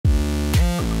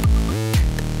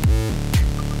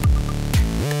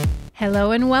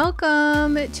Hello and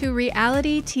welcome to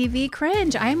Reality TV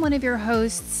Cringe. I am one of your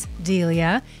hosts,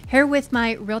 Delia, here with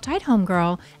my real tight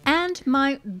homegirl and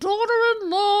my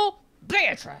daughter-in-law,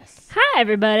 Beatrice. Hi,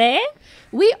 everybody.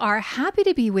 We are happy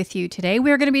to be with you today.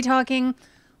 We're going to be talking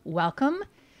Welcome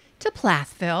to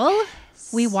Plathville.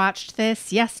 Yes. We watched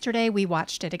this yesterday. I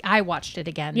watched it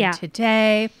again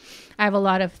today. I have a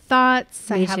lot of thoughts.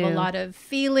 I have a lot of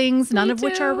feelings, none of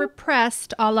which are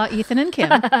repressed, a la Ethan and Kim.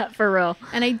 For real.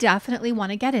 And I definitely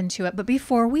want to get into it. But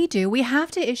before we do, we have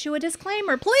to issue a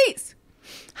disclaimer. Please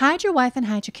hide your wife and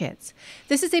hide your kids.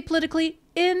 This is a politically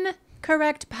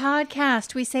incorrect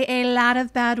podcast. We say a lot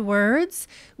of bad words.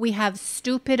 We have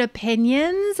stupid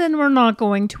opinions, and we're not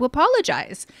going to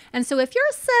apologize. And so if you're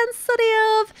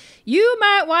sensitive, you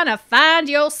might want to find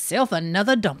yourself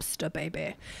another dumpster,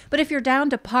 baby. But if you're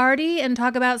down to party and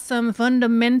talk about some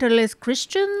fundamentalist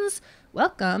Christians,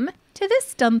 welcome to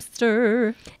this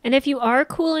dumpster. And if you are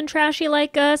cool and trashy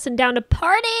like us and down to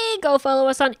party, go follow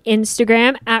us on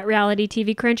Instagram at Reality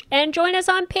TV Cringe and join us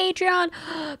on Patreon.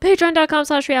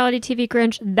 Patreon.com/Reality TV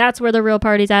Cringe. That's where the real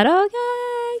party's at.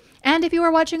 Okay. And if you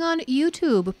are watching on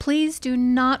YouTube, please do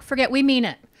not forget, we mean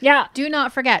it. Yeah. Do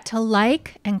not forget to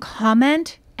like and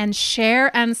comment and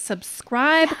share and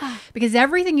subscribe because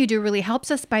everything you do really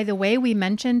helps us. By the way, we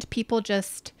mentioned people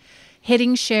just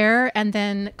hitting share and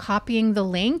then copying the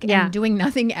link and doing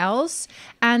nothing else.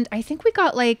 And I think we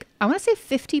got I want to say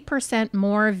 50%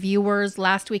 more viewers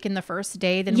last week in the first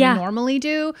day than we normally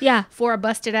do for a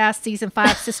busted ass season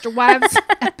 5 Sister Wives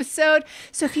episode.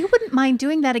 So if you wouldn't mind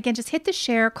doing that again, just hit the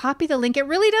share, copy the link. It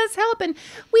really does help. And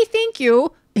we thank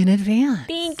you in advance.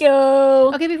 Thank you.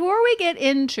 Okay, before we get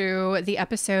into the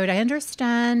episode, I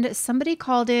understand somebody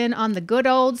called in on the good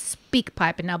old speak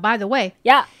pipe. And now, by the way,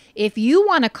 if you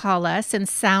want to call us and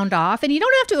sound off, and you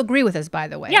don't have to agree with us, by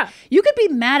the way. You could be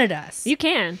mad at us. You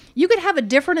can. You could have a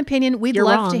different opinion. We'd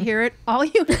love to hear it. All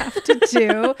you have to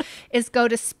do is go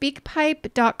to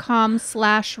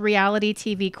speakpipe.com/reality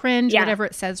TV cringe, whatever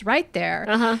it says right there.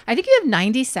 I think you have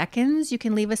 90 seconds. You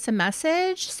can leave us a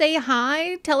message, say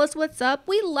hi, tell us what's up.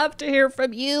 We love to hear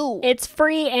from you. It's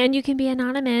free and you can be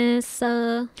anonymous.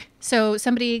 So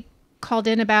somebody called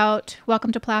in about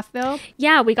Welcome to Plathville.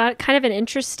 Yeah, we got kind of an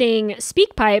interesting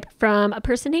speak pipe from a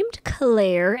person named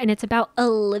Claire, and it's about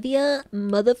Olivia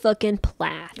motherfucking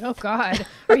Plath. Oh, God.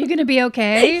 Are you going to be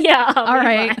okay? Yeah. All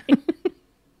right.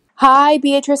 Hi,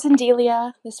 Beatrice and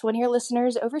Delia. This one of your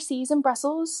listeners overseas in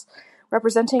Brussels,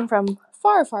 representing from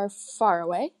far, far, far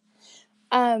away.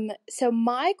 So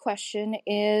my question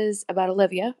is about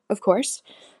Olivia, of course.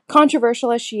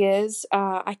 Controversial as she is,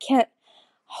 I can't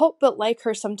help but like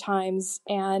her sometimes,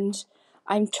 and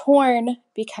I'm torn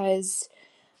because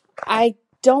I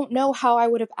don't know how I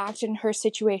would have acted in her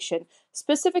situation.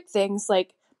 Specific things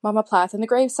like Mama Plath and the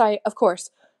gravesite, of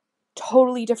course,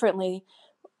 totally differently.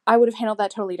 I would have handled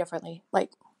that totally differently,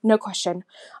 no question.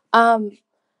 But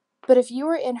if you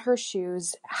were in her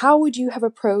shoes, how would you have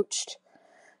approached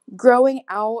growing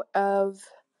out of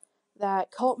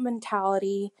that cult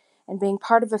mentality and being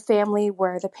part of a family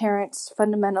where the parents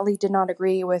fundamentally did not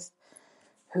agree with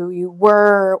who you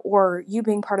were or you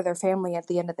being part of their family at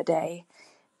the end of the day?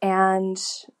 And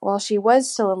while she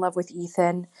was still in love with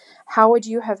Ethan, how would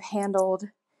you have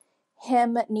handled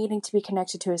him needing to be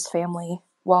connected to his family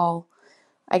while,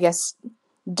 I guess,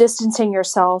 distancing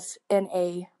yourself in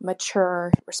a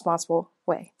mature, responsible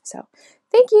way? So,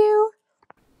 thank you.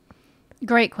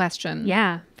 Great question.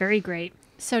 Yeah, very great.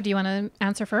 So do you want to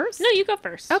answer first? No, you go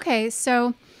first. Okay,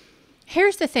 so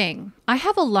here's the thing. I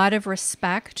have a lot of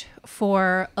respect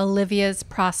for Olivia's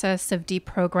process of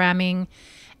deprogramming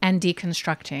and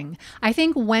deconstructing. I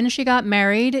think when she got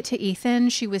married to Ethan,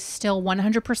 she was still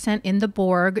 100% in the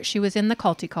Borg. She was in the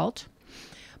culty cult.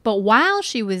 But while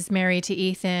she was married to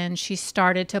Ethan, she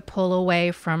started to pull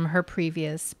away from her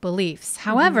previous beliefs.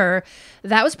 However,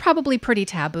 that was probably pretty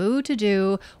taboo to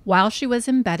do while she was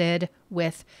embedded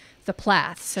with the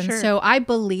Plaths. And so I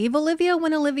believe Olivia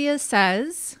when Olivia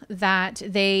says that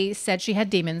they said she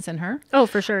had demons in her. Oh,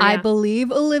 for sure. I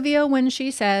believe Olivia when she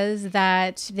says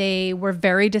that they were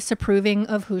very disapproving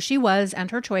of who she was and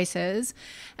her choices.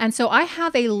 And so I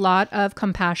have a lot of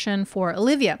compassion for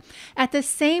Olivia. At the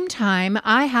same time,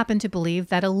 I happen to believe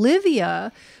that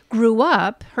Olivia grew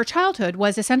up, her childhood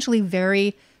was essentially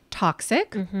very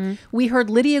toxic. We heard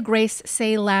Lydia Grace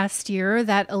say last year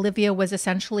that Olivia was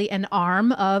essentially an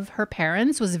arm of her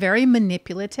parents, was very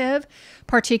manipulative,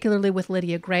 particularly with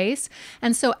Lydia Grace.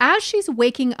 And so as she's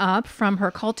waking up from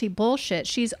her culty bullshit,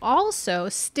 she's also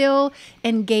still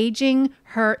engaging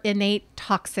her innate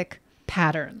toxic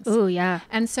patterns. Oh, yeah.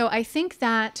 And so I think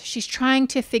that she's trying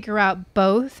to figure out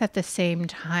both at the same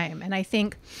time. And I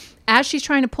think as she's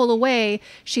trying to pull away,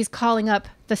 she's calling up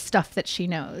the stuff that she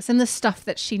knows and the stuff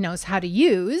that she knows how to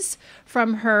use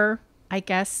from her, I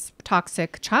guess,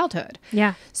 toxic childhood.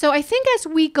 Yeah. So I think as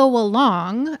we go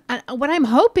along, what I'm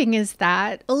hoping is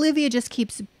that Olivia just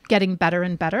keeps getting better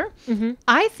and better.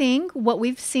 I think what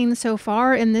we've seen so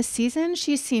far in this season,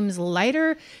 she seems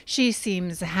lighter. She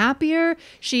seems happier.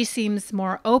 She seems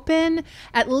more open.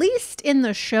 At least in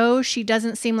the show, she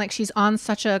doesn't seem like she's on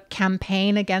such a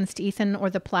campaign against Ethan or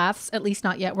the Plaths. At least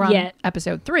not yet. We're on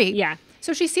episode 3. Yeah.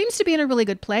 So she seems to be in a really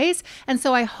good place. And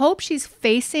so I hope she's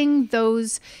facing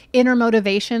those inner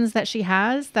motivations that she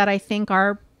has that I think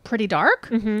are pretty dark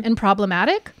and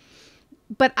problematic.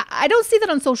 But I don't see that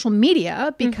on social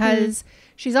media because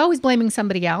she's always blaming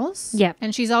somebody else. Yeah.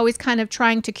 And she's always kind of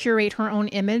trying to curate her own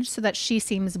image so that she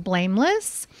seems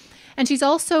blameless. And she's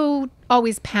also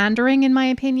always pandering, in my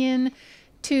opinion,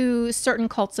 to certain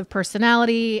cults of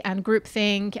personality and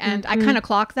groupthink. And I kind of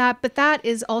clock that. But that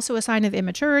is also a sign of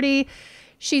immaturity.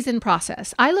 She's in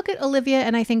process. I look at Olivia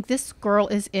and I think this girl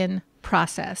is in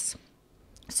process.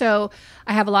 So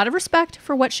I have a lot of respect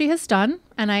for what she has done.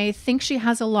 And I think she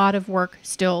has a lot of work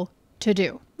still to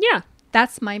do. Yeah.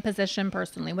 That's my position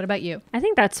personally. What about you? I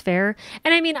think that's fair.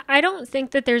 And I mean, I don't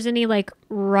think that there's any like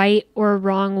right or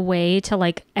wrong way to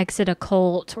like exit a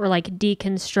cult or like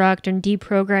deconstruct and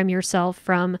deprogram yourself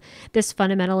from this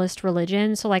fundamentalist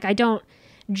religion. So like, I don't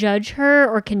judge her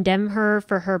or condemn her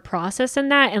for her process in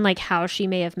that and like how she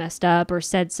may have messed up or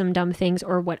said some dumb things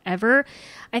or whatever.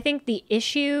 I think the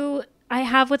issue I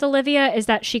have with Olivia is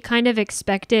that she kind of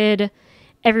expected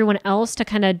everyone else to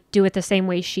kind of do it the same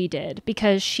way she did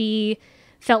because she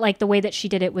felt like the way that she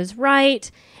did it was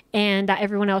right and that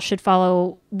everyone else should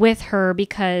follow with her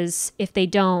because if they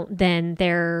don't, then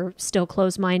they're still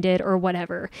closed-minded or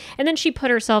whatever. And then she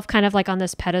put herself kind of like on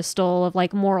this pedestal of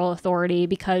like moral authority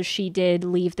because she did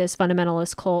leave this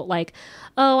fundamentalist cult like,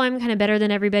 oh, I'm kind of better than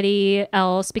everybody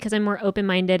else because I'm more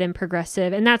open-minded and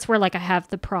progressive. And that's where like I have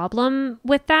the problem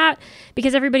with that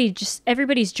because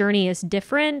everybody's journey is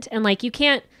different and like you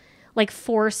can't like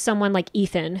force someone like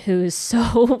Ethan who's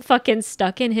so fucking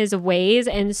stuck in his ways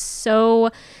and so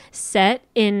set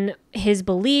in his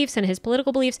beliefs and his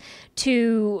political beliefs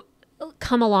to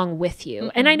come along with you.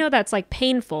 And I know that's like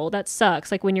painful. That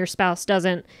sucks. Like when your spouse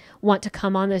doesn't want to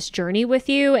come on this journey with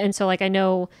you. And so like I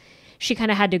know she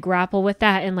kind of had to grapple with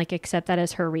that and like accept that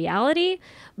as her reality,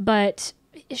 but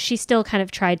she still kind of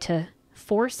tried to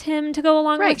force him to go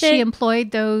along with it. She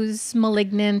employed those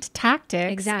malignant tactics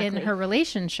in Exactly. her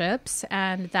relationships,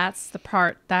 and that's the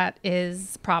part that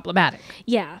is problematic.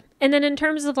 Yeah. And then in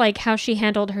terms of like how she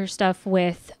handled her stuff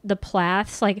with the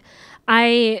Plaths, like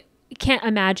I can't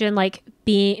imagine like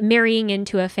marrying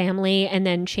into a family and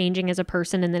then changing as a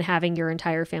person and then having your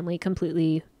entire family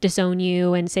completely disown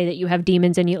you and say that you have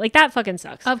demons in you. Like that fucking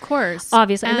sucks. Of course.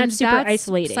 Obviously. And that's super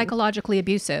isolating. Psychologically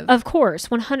abusive. Of course,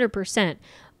 100%.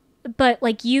 But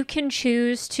like you can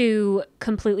choose to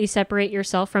completely separate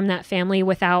yourself from that family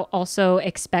without also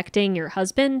expecting your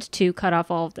husband to cut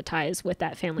off all of the ties with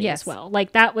that family as well.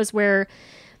 Like that was where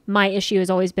my issue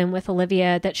has always been with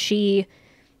Olivia, that she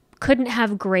couldn't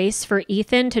have grace for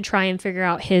Ethan to try and figure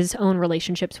out his own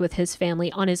relationships with his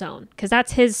family on his own. Because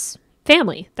that's his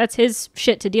family. That's his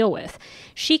shit to deal with.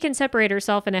 She can separate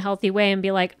herself in a healthy way and be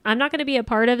like, I'm not going to be a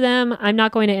part of them. I'm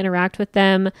not going to interact with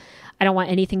them. I don't want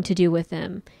anything to do with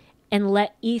them. And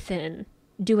let Ethan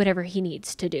do whatever he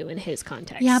needs to do in his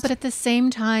context. Yeah, but at the same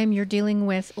time, you're dealing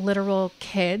with literal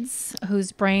kids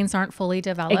whose brains aren't fully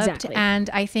developed. Exactly. And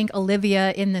I think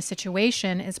Olivia in this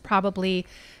situation is probably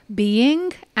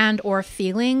being and or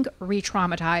feeling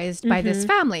re-traumatized by this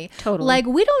family. Totally. Like,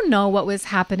 we don't know what was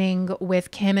happening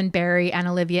with Kim and Barry and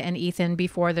Olivia and Ethan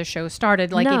before the show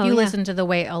started. Like, if you listen to the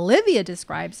way Olivia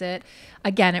describes it,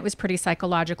 again, it was pretty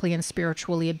psychologically and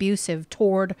spiritually abusive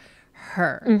toward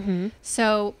her.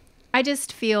 So I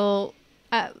just feel,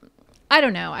 I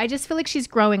don't know. I just feel like she's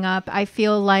growing up. I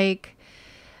feel like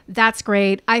that's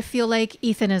great. I feel like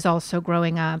Ethan is also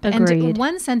growing up. Agreed. And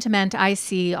one sentiment I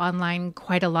see online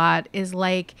quite a lot is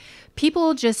like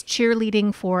people just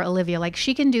cheerleading for Olivia. Like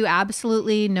she can do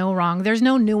absolutely no wrong. There's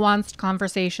no nuanced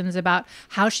conversations about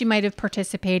how she might have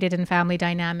participated in family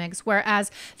dynamics,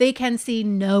 whereas they can see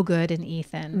no good in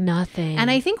Ethan. Nothing.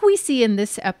 And I think we see in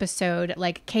this episode,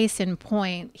 like case in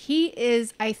point, he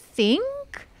is, I think,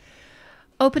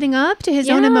 opening up to his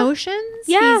own emotions.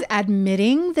 Yeah. He's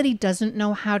admitting that he doesn't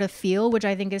know how to feel, which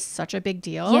I think is such a big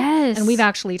deal. Yes. And we've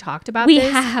actually talked about We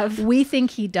this. have. We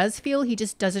think he does feel, he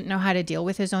just doesn't know how to deal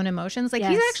with his own emotions. Like,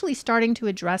 he's actually starting to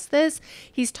address this.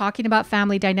 He's talking about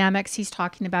family dynamics. He's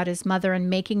talking about his mother and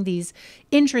making these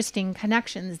interesting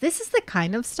connections. This is the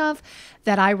kind of stuff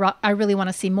that I really want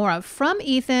to see more of from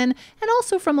Ethan and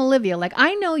also from Olivia. Like,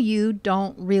 I know you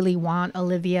don't really want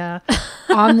Olivia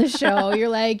on the show. You're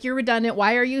like, you're redundant.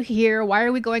 Why are you here? Why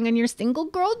are we going on your single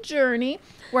girl journey?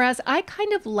 Whereas I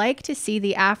kind of like to see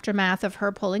the aftermath of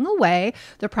her pulling away,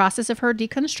 the process of her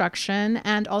deconstruction,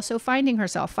 and also finding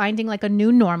herself, finding like a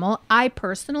new normal. I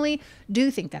personally do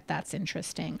think that that's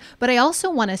interesting. But I also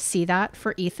want to see that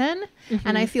for Ethan.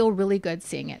 And I feel really good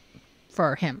seeing it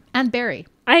for him and Barry.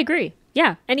 I agree.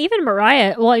 Yeah. And even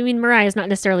Mariah, well, I mean, Mariah's not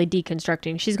necessarily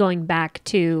deconstructing. She's going back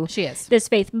to this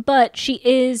faith, but she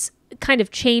is kind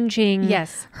of changing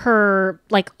her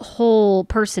like whole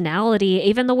personality,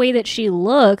 even the way that she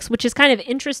looks, which is kind of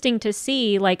interesting to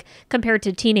see, like compared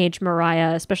to teenage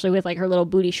Mariah, especially with like her little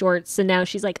booty shorts. And now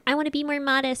she's like, I want to be more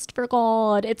modest for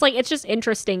God. It's like, it's just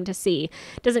interesting to see.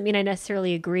 Doesn't mean I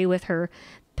necessarily agree with her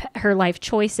life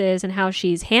choices and how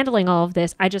she's handling all of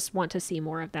this. I just want to see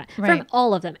more of that from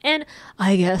all of them. And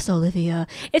I guess Olivia,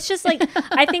 it's just like,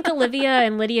 I think Olivia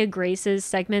and Lydia Grace's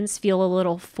segments feel a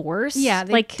little forced. Yeah,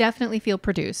 they like definitely feel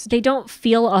produced. They don't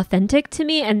feel authentic to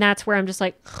me. And that's where I'm just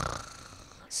like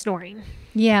snoring.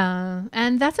 Yeah.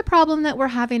 And that's a problem that we're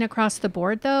having across the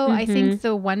board, though. I think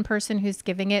the one person who's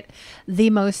giving it the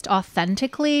most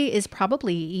authentically is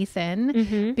probably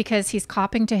Ethan, because he's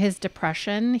copping to his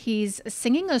depression. He's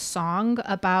singing a song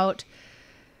about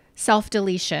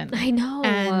self-deletion. I know.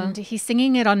 And he's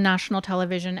singing it on national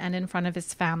television and in front of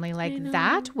his family. Like,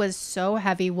 that was so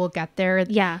heavy. We'll get there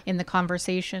in the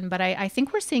conversation. But I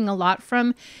think we're seeing a lot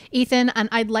from Ethan, and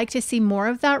I'd like to see more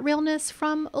of that realness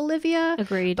from Olivia.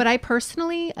 Agreed. But I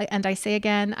personally, and I say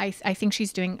again, I think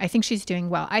she's doing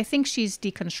well. I think she's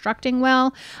deconstructing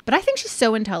well, but I think she's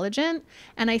so intelligent.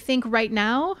 And I think right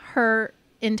now her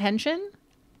intention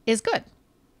is good.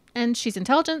 And she's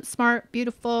intelligent, smart,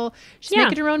 beautiful. She's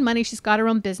making her own money. She's got her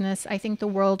own business. I think the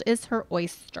world is her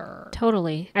oyster.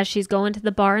 Totally. As she's going to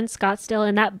the bar in Scottsdale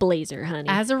in that blazer, honey.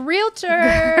 As a realtor.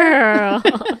 Girl.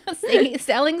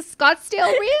 Selling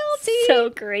Scottsdale realty. So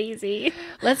crazy.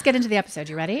 Let's get into the episode.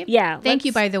 You ready? Yeah. Thank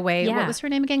you, by the way. What was her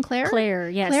name again? Claire? Claire,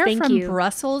 yes. Claire thank from you.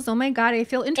 Brussels. Oh my God. I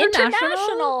feel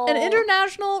international. An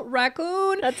international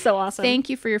raccoon. That's so awesome. Thank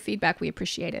you for your feedback. We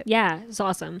appreciate it. Yeah, it's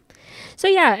awesome. So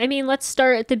yeah, I mean, let's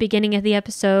start at the beginning of the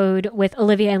episode with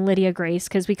Olivia and Lydia Grace,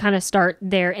 because we kind of start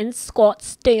there in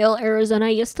Scottsdale, Arizona. I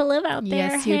used to live out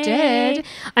there. Yes, you did.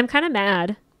 I'm kind of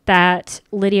mad that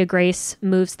Lydia Grace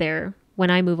moves there when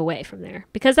I move away from there,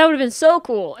 because that would have been so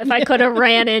cool if I could have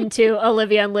ran into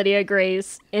Olivia and Lydia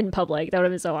Grace in public. That would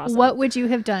have been so awesome. What would you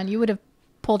have done? You would have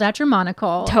pulled out your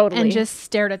monocle and just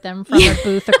stared at them from a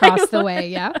booth across the way.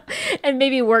 Yeah. And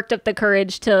maybe worked up the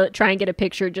courage to try and get a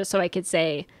picture just so I could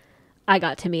say, I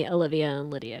got to meet Olivia and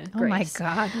Lydia Grace. Oh my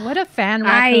God. What a fan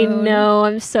raccoon. I know.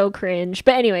 I'm so cringe.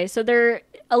 But anyway, so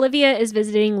Olivia is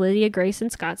visiting Lydia Grace in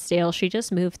Scottsdale. She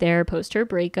just moved there post her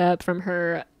breakup from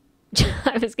her,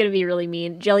 I was going to be really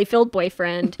mean, jelly-filled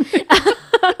boyfriend.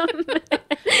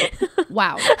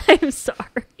 Wow. I'm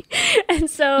sorry. And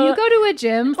so you go to a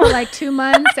gym for like 2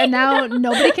 months and now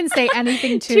nobody can say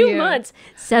anything to you. 2 months,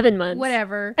 7 months,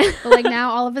 whatever. But like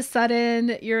now all of a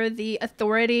sudden you're the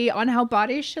authority on how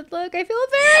bodies should look. I feel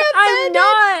very offended. I'm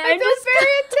not. I feel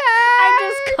very attacked. I'm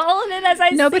just calling it as I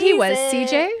see it. No, but he was.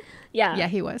 CJ? Yeah. Yeah,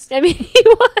 he was. I mean, he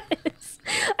was.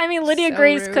 I mean, Lydia So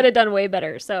Grace rude. could have done way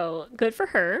better. So good for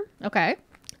her. Okay.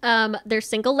 They're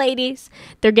single ladies.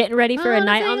 They're getting ready for a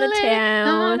night on the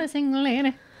town. A single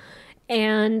lady.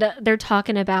 And they're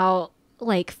talking about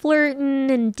like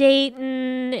flirting and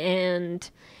dating, and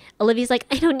Olivia's like,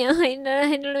 I don't know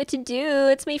what to do.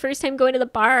 It's my first time going to the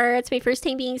bar. It's my first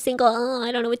time being single. Oh,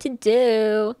 I don't know what to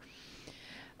do.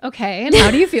 Okay, and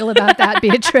how do you feel about that,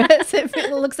 Beatrice?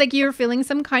 It looks like you're feeling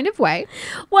some kind of way.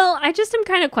 Well, I just am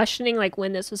kind of questioning like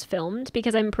when this was filmed,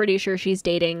 because I'm pretty sure she's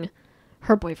dating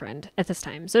her boyfriend at this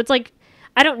time. So it's like,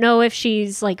 I don't know if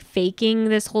she's like faking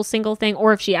this whole single thing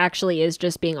or if she actually is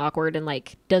just being awkward and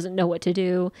like doesn't know what to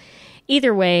do.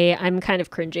 Either way, I'm kind of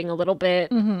cringing a little bit.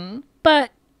 Mm-hmm.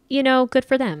 But, you know, good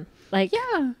for them. Like,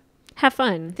 yeah, have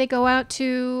fun. They go out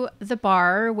to the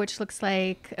bar, which looks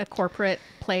like a corporate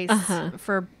place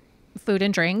for food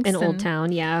and drinks. In Old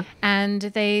Town, yeah. And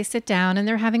they sit down and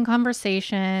they're having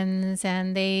conversations,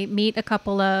 and they meet a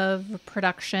couple of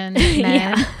production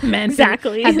men. Men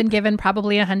exactly. who have been given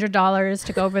probably $100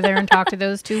 to go over there and talk to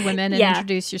those two women and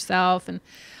introduce yourself and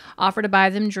offer to buy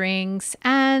them drinks.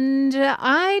 And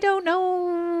I don't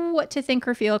know what to think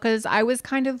or feel because I was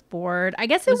kind of bored. I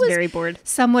guess it was very bored.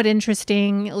 Somewhat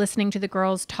interesting listening to the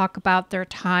girls talk about their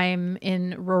time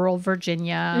in rural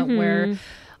Virginia, where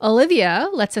Olivia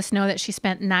lets us know that she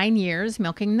spent 9 years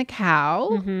milking the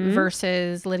cow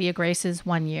versus Lydia Grace's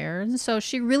 1 year. So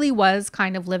she really was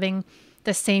kind of living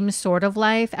the same sort of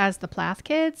life as the Plath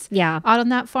kids out on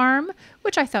that farm,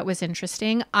 which I thought was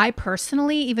interesting. I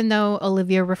personally, even though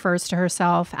Olivia refers to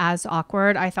herself as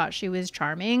awkward, I thought she was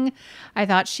charming. I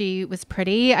thought she was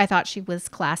pretty. I thought she was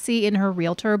classy in her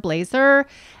realtor blazer.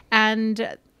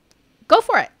 And go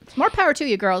for it. More power to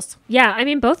you, girls. Yeah, I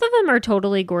mean, both of them are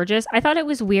totally gorgeous. I thought it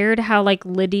was weird how, like,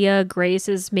 Lydia Grace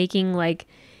is making, like,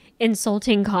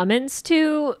 insulting comments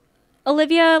to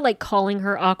Olivia, like calling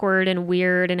her awkward and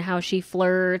weird and how she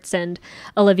flirts, and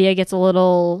Olivia gets a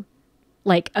little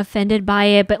like offended by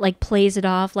it, but like plays it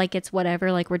off like it's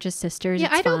whatever, like we're just sisters. Yeah,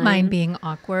 it's I don't fine. mind being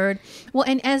awkward. Well,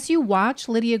 and as you watch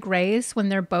Lydia Grace when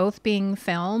they're both being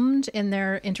filmed in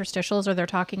their interstitials or their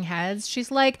talking heads, she's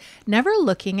like never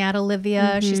looking at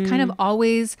Olivia. She's kind of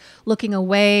always looking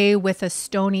away with a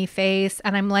stony face.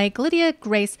 And I'm like, Lydia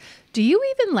Grace, do you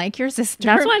even like your sister?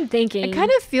 That's what I'm thinking. I kind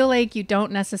of feel like you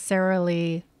don't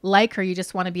necessarily like her. You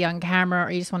just want to be on camera or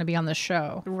you just want to be on the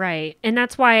show. Right. And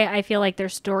that's why I feel like their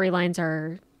storylines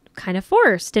are kind of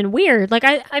forced and weird. Like,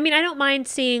 I mean, I don't mind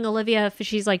seeing Olivia if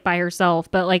she's like by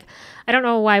herself, but like, I don't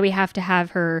know why we have to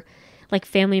have her like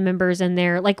family members in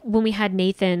there. Like when we had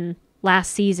Nathan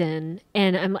last season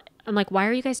and I'm like, why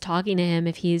are you guys talking to him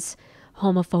if he's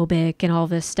homophobic and all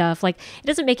this stuff? Like, it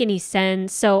doesn't make any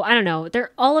sense. So I don't know,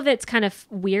 all of it's kind of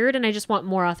weird, and I just want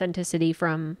more authenticity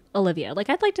from Olivia. Like,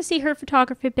 I'd like to see her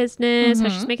photography business, how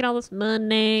she's making all this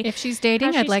money. If she's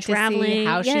dating, I'd like to see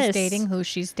how she's dating, who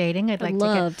she's dating. I'd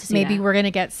love to see maybe that. We're going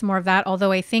to get some more of that,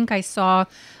 although I think I saw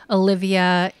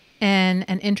Olivia in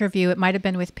an interview, it might have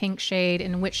been with Pink Shade,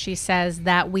 in which she says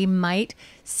that we might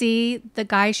see the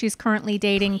guy she's currently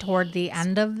dating toward the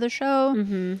end of the show.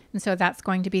 And so that's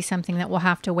going to be something that we'll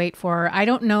have to wait for. I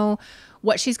don't know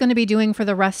what she's going to be doing for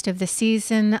the rest of the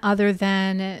season other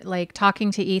than like talking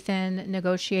to Ethan,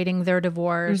 negotiating their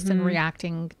divorce and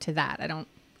reacting to that.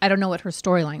 I don't know what her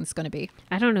storyline is going to be.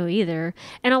 I don't know either.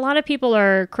 And a lot of people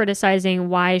are criticizing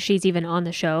why she's even on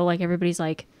the show. Like, everybody's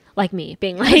like me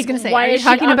being like, I was gonna say, why are you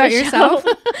talking about yourself?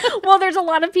 Well, there's a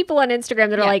lot of people on Instagram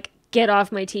that are like, get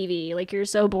off my TV. Like, you're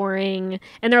so boring.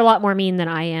 And they're a lot more mean than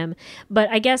I am. But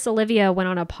I guess Olivia went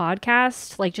on a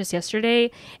podcast like just yesterday,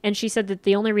 and she said that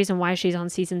the only reason why she's on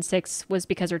season 6 was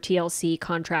because her TLC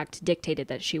contract dictated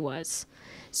that she was.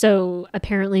 So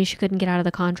apparently she couldn't get out of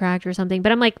the contract or something.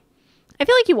 But I'm like, I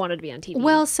feel like you wanted to be on TV.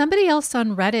 Well, somebody else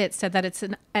on Reddit said that it's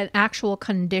an actual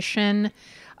condition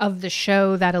of the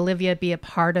show that Olivia be a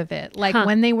part of it. Like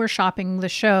when they were shopping the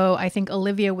show, I think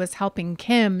Olivia was helping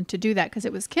Kim to do that because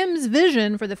it was Kim's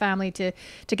vision for the family to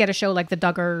get a show like The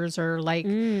Duggars or like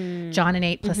John and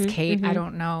 8 plus Kate. I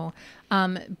don't know.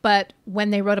 But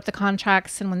when they wrote up the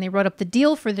contracts and when they wrote up the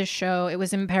deal for this show, it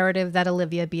was imperative that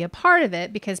Olivia be a part of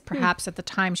it because perhaps at the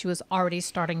time she was already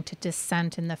starting to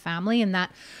dissent in the family. And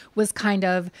that was kind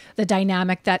of the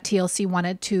dynamic that TLC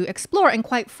wanted to explore. And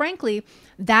quite frankly,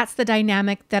 that's the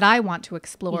dynamic that I want to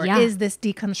explore is this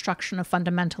deconstruction of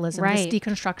fundamentalism, this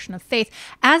deconstruction of faith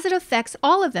as it affects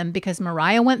all of them, because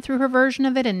Mariah went through her version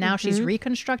of it and now she's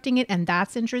reconstructing it. And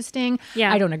that's interesting.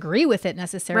 I don't agree with it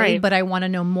necessarily, but I want to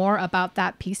know more about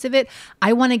that piece of it.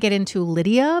 I want to get into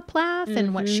Lydia Plath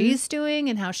and what she's doing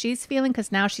and how she's feeling,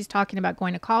 because now she's talking about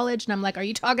going to college. And I'm like, are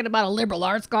you talking about a liberal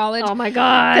arts college? Oh my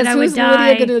God, I would die.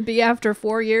 Lydia going to be after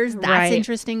 4 years? That's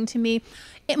interesting to me.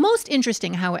 Most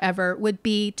interesting, however, would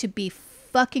be to be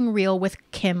fucking real with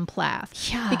Kim Plath.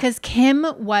 Yeah. Because Kim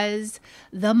was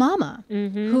the mama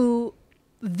who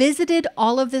visited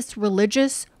all of this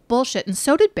religious bullshit, and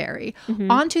so did Barry,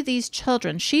 onto these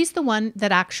children. She's the one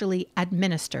that actually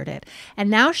administered it. And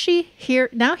now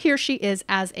here she is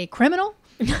as a criminal,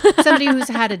 somebody who's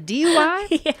had a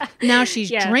DUI. Now she's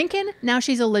drinking. Now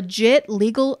she's a legit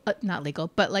legal, not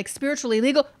legal, but like spiritually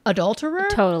legal adulterer.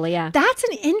 Totally, yeah. That's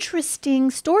an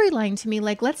interesting storyline to me.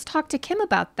 Like, let's talk to Kim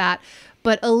about that.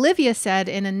 But Olivia said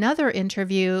in another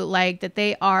interview, like, that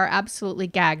they are absolutely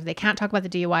gagged. They can't talk about the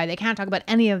DUI. They can't talk about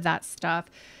any of that stuff.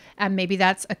 And maybe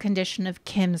that's a condition of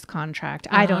Kim's contract.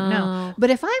 I don't know.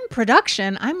 But if I'm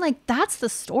production, I'm like, that's the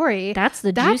story. That's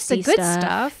the juicy good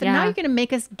stuff. And now you're going to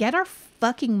make us get our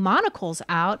fucking monocles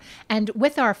out and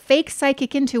with our fake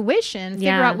psychic intuition,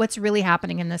 figure out what's really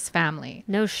happening in this family.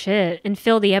 No shit. And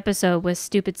fill the episode with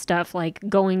stupid stuff like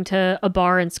going to a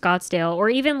bar in Scottsdale, or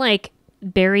even like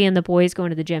Barry and the boys going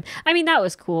to the gym. I mean, that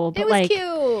was cool, but It was like,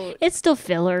 cute. it's still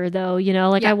filler though, you know,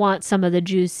 like Yeah. I want some of the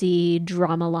juicy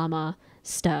drama llama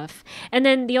stuff. And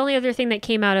then the only other thing that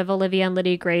came out of Olivia and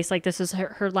Lydia Grace, like this was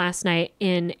her last night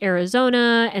in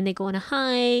Arizona, and they go on a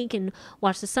hike and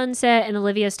watch the sunset, and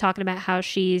Olivia's talking about how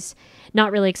she's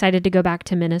not really excited to go back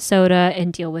to Minnesota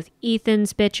and deal with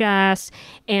Ethan's bitch ass,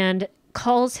 and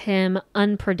calls him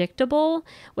unpredictable,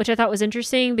 which I thought was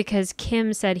interesting because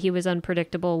Kim said he was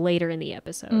unpredictable later in the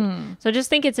episode. So I just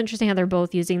think it's interesting how they're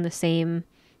both using the same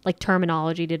like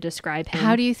terminology to describe him.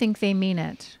 How do you think they mean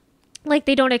it? Like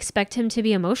they don't expect him to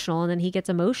be emotional, and then he gets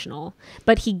emotional,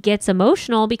 but he gets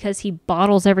emotional because he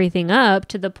bottles everything up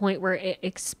to the point where it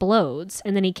explodes,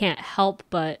 and then he can't help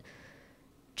but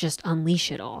just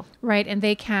unleash it all. Right. And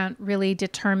they can't really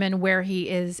determine where he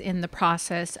is in the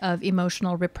process of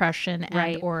emotional repression and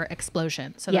Right. or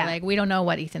explosion. So Yeah. they're like, we don't know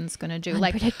what Ethan's going to do.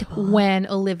 Like Unpredictable. when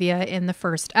Olivia in the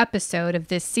first episode of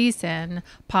this season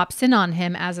pops in on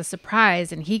him as a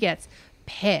surprise and he gets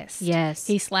pissed. Yes.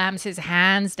 He slams his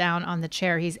hands down on the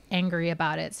chair. He's angry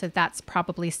about it. So that's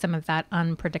probably some of that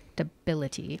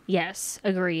unpredictability. Yes,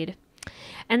 agreed.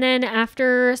 And then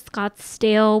after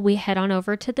Scottsdale, we head on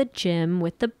over to the gym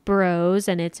with the bros,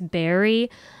 and it's Barry,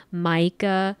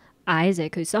 Micah,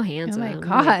 Isaac, who's so handsome. Oh my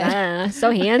God.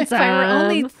 So handsome. If I were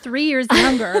only 3 years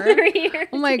younger. 3 years.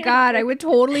 Oh my God, I would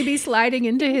totally be sliding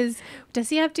into his. Does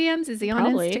he have DMs? Is he on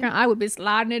Probably. Instagram? I would be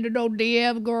sliding into no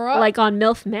DM, girl. Like on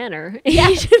MILF Manor. Yeah.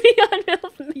 He should be on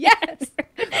MILF Manor. yes,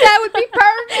 that would be It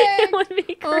perfect. would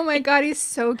be Oh my great. God, he's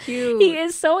so cute. He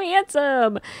is so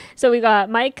handsome. So we got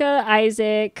Micah,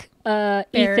 Isaac, Ethan,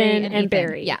 and Ethan.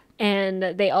 Barry. Yeah. And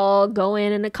they all go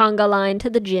in a conga line to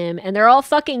the gym, and they're all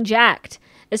fucking jacked.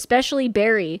 Especially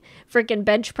Barry, freaking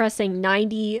bench pressing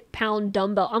 90-pound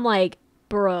dumbbell. I'm like,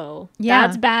 bro, Yeah.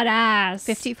 that's badass.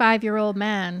 55-year-old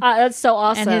man. That's so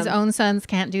awesome. And his own sons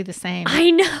can't do the same.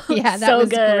 I know. Yeah, that so was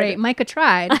good. great. Micah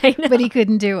tried, I know. but he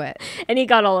couldn't do it. And he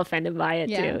got all offended by it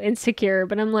Yeah. too, insecure.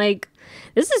 But I'm like,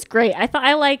 this is great.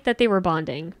 I liked that they were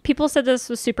bonding. People said this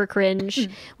was super cringe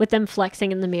with them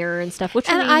flexing in the mirror and stuff. Which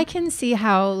And I mean, I can see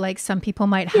how like some people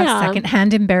might have Yeah.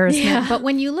 secondhand embarrassment. Yeah. But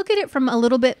when you look at it from a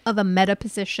little bit of a meta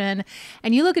position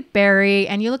and you look at Barry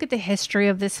and you look at the history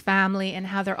of this family and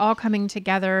how they're all coming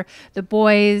together, the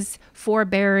boys for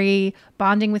Barry,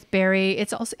 bonding with Barry,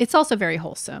 it's also very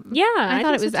wholesome. Yeah, I I thought think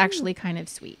it was so, too. actually kind of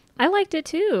sweet. I liked it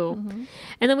too. Mm-hmm.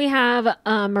 And then we have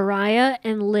Mariah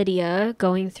and Lydia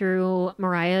going through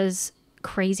Mariah's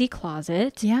crazy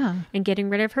closet. Yeah. And getting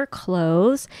rid of her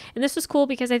clothes. And this was cool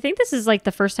because I think this is like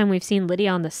the first time we've seen Lydia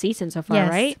on the season so far, Yes.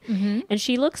 right? Mhm. And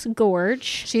she looks gorge.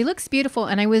 She looks beautiful,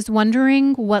 and I was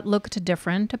wondering what looked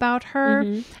different about her.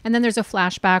 And then there's a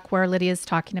flashback where Lydia's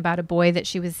talking about a boy that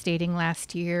she was dating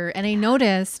last year, and I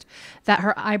noticed that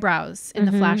her eyebrows in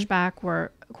the flashback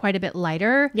were quite a bit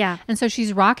lighter. Yeah. And so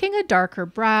she's rocking a darker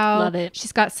brow. Love it.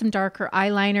 She's got some darker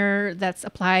eyeliner that's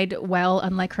applied well,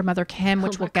 unlike her mother Kim,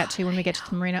 which we'll get to when we get to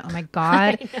the marina. Oh my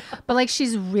God. But like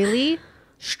she's really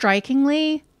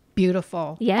strikingly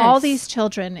beautiful. Yes. All these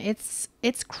children, it's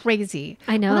crazy.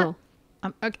 I know.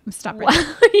 Well, okay, stop right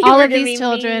Wow. there. You all were of gonna these be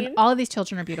children, mean. all of these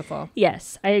children are beautiful.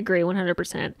 Yes, I agree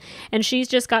 100%. And she's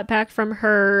just got back from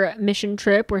her mission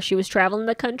trip where she was traveling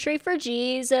the country for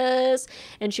Jesus,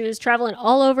 and she was traveling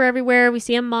all over everywhere. We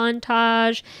see a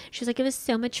montage. She's like, it was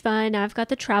so much fun. Now I've got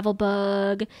the travel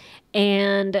bug.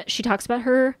 And she talks about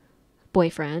her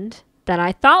boyfriend that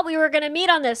I thought we were going to meet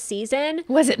on this season.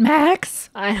 Was it Max?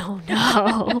 I don't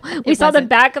know. We saw the wasn't.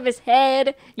 back of his head,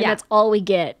 and Yeah. that's all we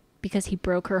get because he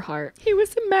broke her heart. He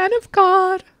was a man of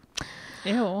God.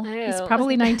 Ew. Ew. He's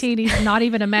probably 19. He's not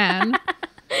even a man.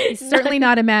 He's certainly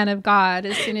not a man of God.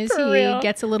 As soon as For he real.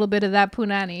 gets a little bit of that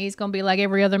punani, he's going to be like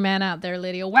every other man out there,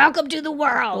 Lydia. Welcome to the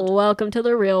world. Welcome to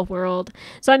the real world.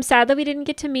 So I'm sad that we didn't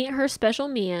get to meet her special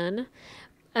man.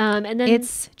 And then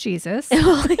It's Jesus.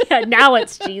 yeah, now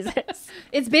it's Jesus.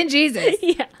 It's been Jesus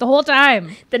Yeah, the whole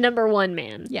time. the number one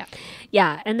man. Yeah.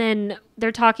 Yeah, and then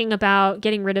they're talking about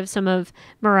getting rid of some of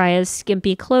Mariah's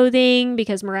skimpy clothing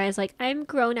because Mariah's like, I'm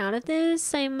grown out of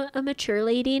this. I'm a mature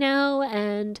lady now,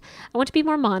 and I want to be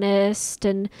more modest.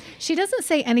 And She doesn't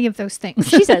say any of those things.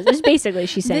 she says, it's basically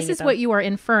she's saying This is it, what though. you are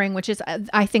inferring, which is,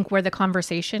 I think, where the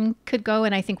conversation could go,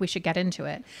 and I think we should get into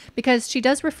it. Because she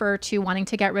does refer to wanting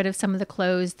to get rid of some of the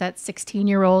clothes that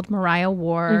 16-year-old Mariah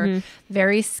wore.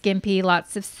 Very skimpy,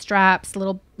 lots of straps,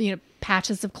 little,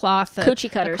 patches of cloth.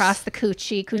 Coochie cutters. Across the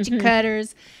coochie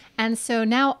cutters. And so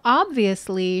now,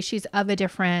 obviously, she's of a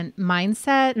different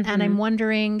mindset. And I'm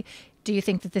wondering, Do you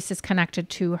think that this is connected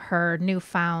to her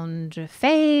newfound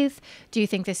faith? Do you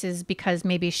think this is because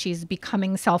maybe she's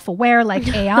becoming self-aware like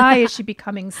AI? Is she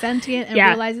becoming sentient and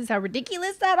realizes how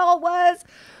ridiculous that all was?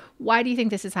 Why do you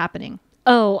think this is happening?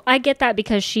 Oh, I get that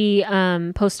because she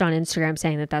posted on Instagram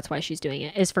saying that that's why she's doing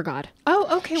it, is for God.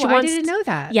 Oh, okay. Well, I didn't know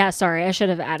that. Yeah, sorry. I should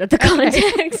have added the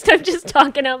context. I'm just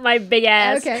talking out my big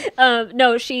ass. Okay.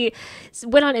 No, she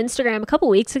went on Instagram a couple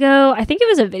weeks ago. I think it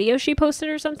was a video she posted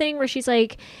or something where she's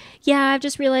like, yeah, I've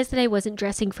just realized that I wasn't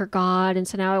dressing for God. And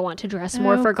so now I want to dress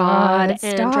more for God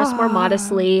and dress more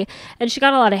modestly. And she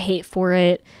got a lot of hate for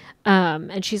it.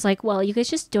 And she's like, well, you guys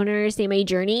just don't understand my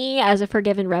journey as a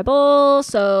forgiven rebel.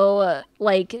 So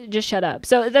like, just shut up.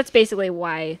 So that's basically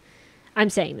why I'm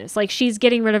saying this. Like, she's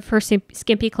getting rid of her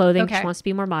skimpy clothing. Okay. She wants to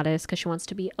be more modest because she wants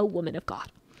to be a woman of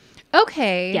God.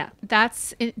 Okay. Yeah.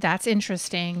 That's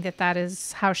interesting that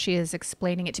is how she is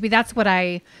explaining it to me. That's what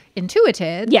I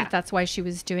intuited. Yeah. That's why she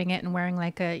was doing it and wearing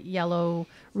like a yellow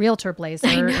realtor blazer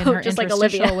in her just interstitial like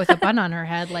Olivia. with a bun on her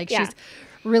head. Like she's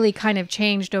really kind of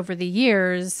changed over the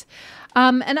years.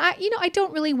 And I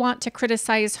don't really want to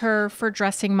criticize her for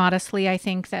dressing modestly. I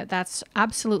think that's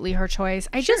absolutely her choice.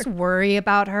 I just worry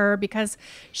about her because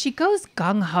she goes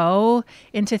gung-ho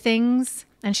into things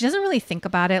and she doesn't really think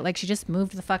about it. Like, she just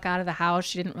moved the fuck out of the house.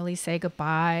 She didn't really say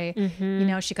goodbye.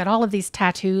 Mm-hmm. She got all of these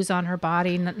tattoos on her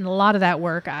body, and a lot of that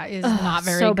work is not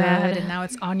very good. Bad. And now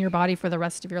it's on your body for the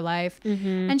rest of your life.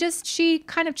 Mm-hmm. And just, she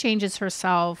kind of changes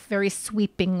herself very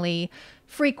sweepingly,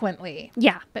 frequently.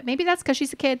 Yeah. But maybe that's because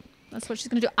she's a kid. That's what she's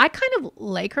going to do. I kind of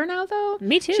like her now, though.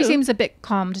 Me too. She seems a bit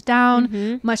calmed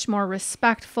down, much more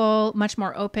respectful, much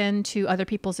more open to other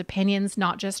people's opinions,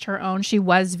 not just her own. She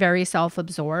was very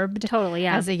self-absorbed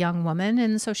as a young woman.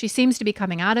 And so she seems to be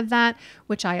coming out of that,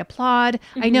 which I applaud.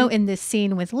 I know in this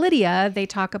scene with Lydia, they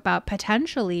talk about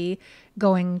potentially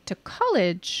going to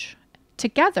college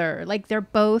together. Like, they're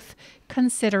both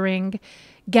considering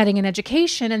getting an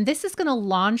education, and this is going to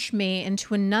launch me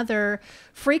into another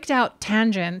freaked out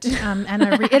tangent and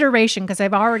a reiteration, because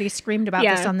I've already screamed about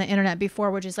this on the internet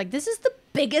before, which is like, this is the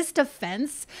biggest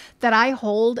offense that I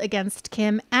hold against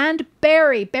Kim and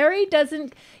Barry. Barry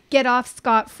doesn't get off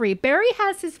scot-free. Barry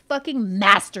has his fucking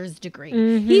master's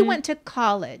degree. He went to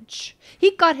college.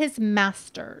 He got his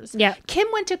master's. Yeah. Kim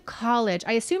went to college.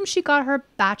 I assume she got her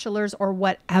bachelor's or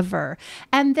whatever.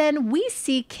 And then we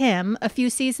see Kim a few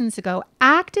seasons ago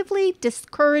actively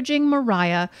discouraging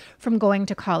Mariah from going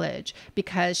to college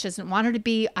because she doesn't want her to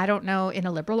be, I don't know, in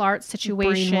a liberal arts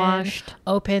situation, brainwashed,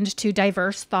 opened to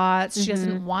diverse thoughts. She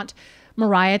doesn't want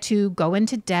Mariah to go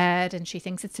into debt, and she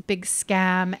thinks it's a big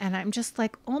scam. And I'm just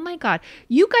like, oh my God,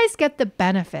 you guys get the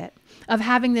benefit of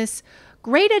having this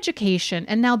great education.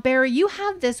 And now, Barry, you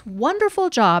have this wonderful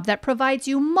job that provides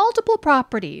you multiple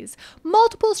properties,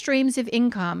 multiple streams of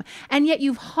income, and yet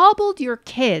you've hobbled your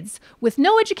kids with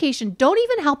no education. Don't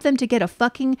even help them to get a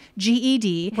fucking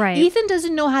GED. Right. Ethan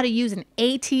doesn't know how to use an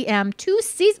ATM.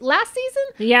 Last season?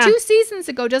 Yeah. 2 seasons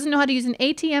ago, doesn't know how to use an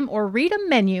ATM or read a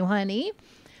menu, honey.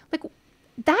 Like,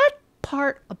 that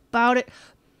part about it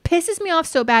pisses me off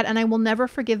so bad, and I will never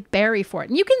forgive Barry for it.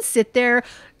 And you can sit there,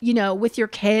 with your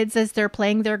kids as they're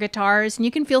playing their guitars, and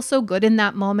you can feel so good in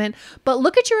that moment. But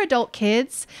look at your adult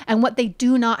kids and what they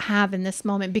do not have in this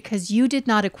moment because you did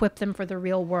not equip them for the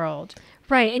real world.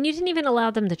 Right. And you didn't even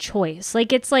allow them the choice.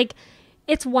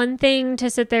 It's one thing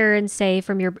to sit there and say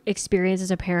from your experience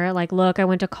as a parent, like, look, I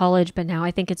went to college, but now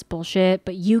I think it's bullshit,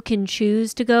 but you can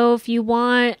choose to go if you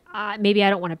want. Maybe I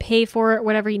don't want to pay for it,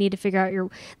 whatever. You need to figure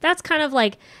out that's kind of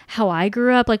like how I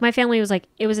grew up. Like, my family was like,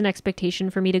 it was an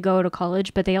expectation for me to go to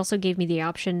college, but they also gave me the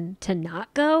option to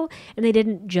not go, and they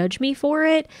didn't judge me for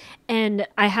it. And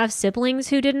I have siblings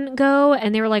who didn't go,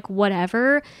 and they were like,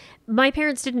 whatever. My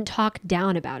parents didn't talk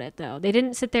down about it, though. They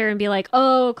didn't sit there and be like,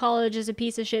 oh, college is a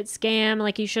piece of shit scam,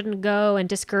 like, you shouldn't go, and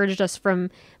discouraged us from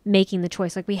making the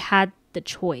choice. Like, we had the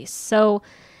choice. So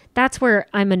that's where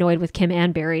I'm annoyed with Kim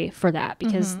and Barry for that,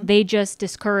 because they just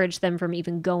discouraged them from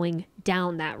even going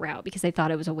down that route because they thought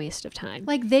it was a waste of time.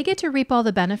 Like, they get to reap all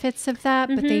the benefits of that,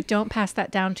 but they don't pass that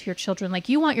down to your children. Like,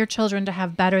 you want your children to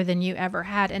have better than you ever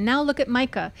had. And now look at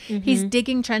Micah. He's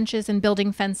digging trenches and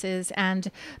building fences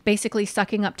and basically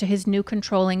sucking up to his new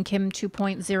controlling Kim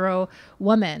 2.0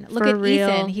 woman. Look at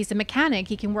Ethan. He's a mechanic.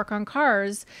 He can work on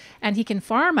cars and he can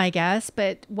farm, I guess,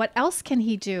 but what else can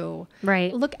he do?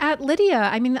 Right. Look at Lydia.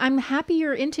 I mean, I'm happy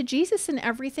you're into Jesus and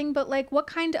everything, but like, what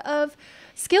kind of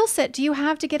skill set do you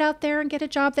have to get out there and get a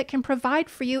job that can provide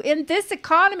for you in this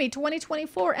economy,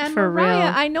 2024? And for Mariah,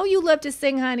 real. I know you love to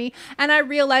sing, honey, and I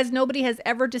realize nobody has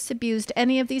ever disabused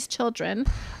any of these children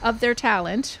of their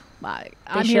talent.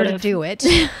 I'm here to do it.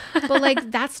 But like,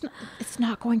 it's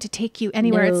not going to take you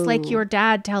anywhere. No. It's like your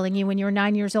dad telling you when you're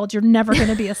 9 years old, you're never going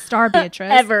to be a star,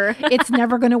 Beatrice. Ever. It's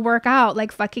never going to work out.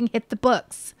 Like, fucking hit the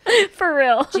books. For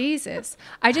real. Jesus.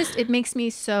 It makes me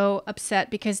so upset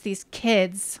because these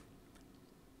kids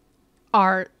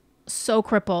are so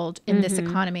crippled in this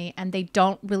economy, and they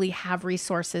don't really have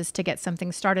resources to get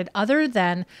something started other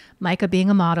than Micah being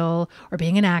a model or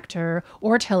being an actor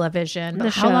or television.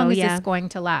 But how long is this going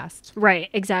to last? Right,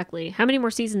 exactly. How many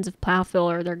more seasons of Plathville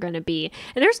are there going to be?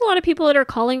 And there's a lot of people that are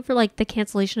calling for like the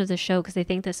cancellation of the show because they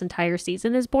think this entire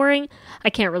season is boring. I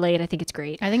can't relate. I think it's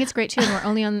great. I think it's great too, and we're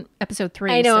only on episode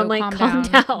 3. I know, so I'm like, calm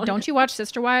down. Don't you watch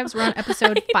Sister Wives? We're on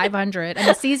episode 500 and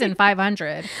the season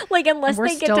 500. Like, unless We're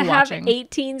they get still to watching. have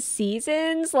 18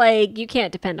 seasons, like, you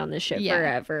can't depend on this shit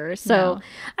forever. So No.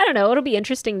 I don't know, it'll be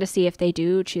interesting to see if they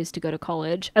do choose to go to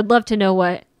college. I'd love to know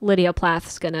what Lydia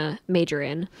Plath's gonna major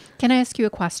in. Can I ask you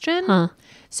a question? Huh.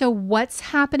 So what's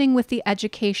happening with the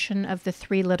education of the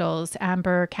 3 littles,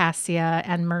 Amber, Cassia,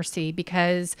 and Mercy?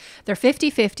 Because they're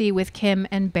 50-50 with Kim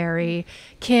and Barry.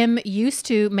 Kim used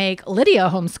to make Lydia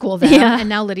homeschool them, and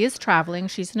now Lydia's traveling.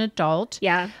 She's an adult.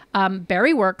 Yeah.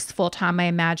 Barry works full-time, I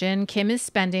imagine. Kim is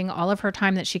spending all of her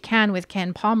time that she can with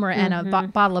Ken Palmer and a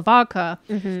bottle of vodka.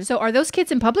 So are those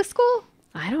kids in public school?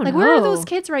 I don't Like, know. where are those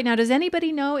kids right now? Does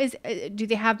anybody know? Do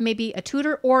they have maybe a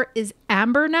tutor, or is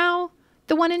Amber now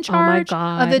the one in charge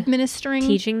God. of administering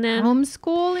Teaching them?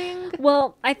 homeschooling?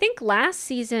 Well, I think last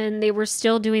season they were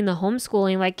still doing the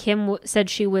homeschooling. Like, Kim said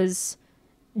she was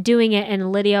doing it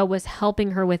and Lydia was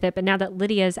helping her with it. But now that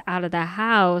Lydia's out of the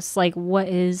house, like,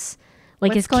 is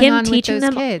What's going Kim on with teaching those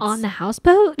them kids? on the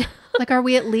houseboat? Like, are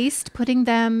we at least putting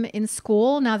them in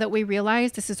school now that we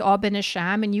realize this has all been a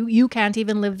sham and you can't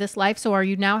even live this life? So are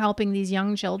you now helping these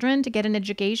young children to get an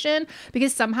education?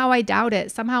 Because somehow I doubt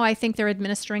it. Somehow I think they're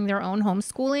administering their own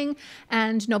homeschooling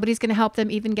and nobody's going to help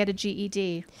them even get a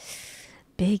GED.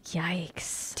 Big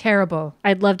yikes. Terrible.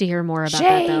 I'd love to hear more about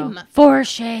Shame. that, though. For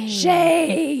shame.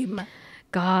 Shame.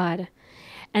 God.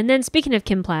 And then speaking of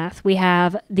Kim Plath, we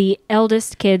have the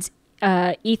eldest kids,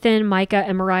 Ethan, Micah,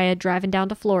 and Mariah driving down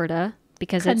to Florida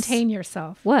because Contain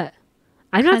yourself. What?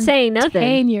 I'm not saying nothing.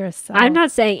 Contain yourself. I'm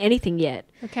not saying anything yet.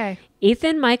 Okay.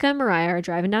 Ethan, Micah, and Mariah are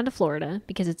driving down to Florida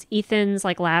because it's Ethan's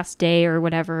like last day or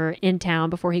whatever in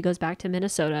town before he goes back to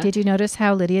Minnesota. Did you notice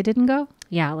how Lydia didn't go?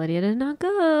 Yeah, Lydia did not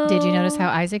go. Did you notice how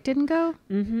Isaac didn't go?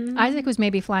 Mm-hmm. Isaac was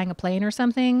maybe flying a plane or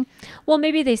something. Well,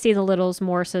 maybe they see the littles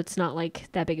more, so it's not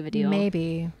like that big of a deal.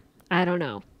 Maybe. I don't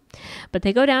know. But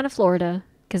they go down to Florida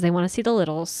because they want to see the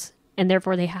littles, and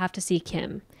therefore they have to see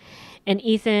Kim. And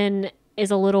Ethan is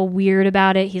a little weird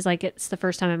about it. He's like, it's the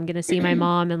first time I'm going to see my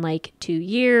mom in like 2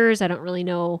 years. I don't really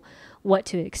know what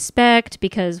to expect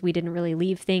because we didn't really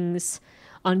leave things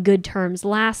on good terms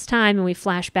last time. And we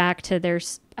flash back to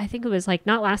I think it was like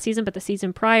not last season, but the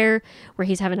season prior where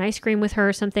he's having ice cream with her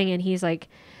or something. And he's like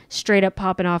straight up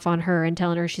popping off on her and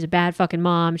telling her she's a bad fucking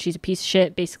mom. She's a piece of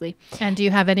shit, basically. And do you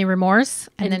have any remorse?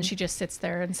 And then she just sits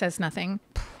there and says nothing.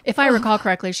 If I recall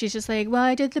correctly, she's just like, well,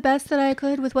 I did the best that I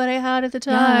could with what I had at the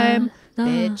time.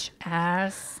 Bitch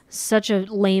ass. Such a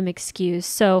lame excuse.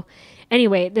 So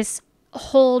anyway, this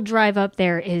whole drive up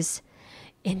there is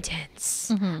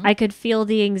intense. I could feel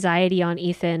the anxiety on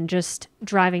Ethan just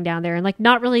driving down there and like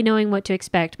not really knowing what to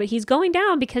expect, but he's going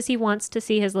down because he wants to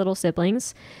see his little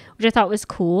siblings, which I thought was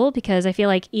cool because I feel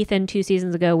like Ethan 2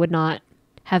 seasons ago would not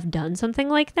have done something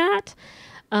like that.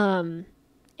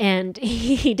 And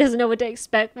he doesn't know what to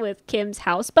expect with Kim's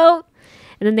houseboat.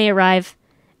 And then they arrive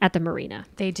at the marina.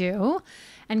 They do.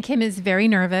 And Kim is very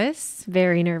nervous.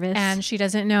 Very nervous. And she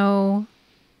doesn't know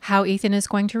how Ethan is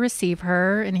going to receive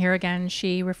her. And here again,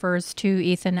 she refers to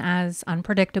Ethan as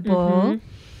unpredictable.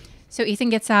 So Ethan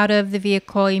gets out of the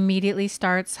vehicle, immediately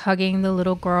starts hugging the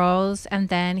little girls. And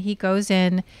then he goes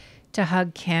in to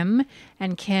hug Kim.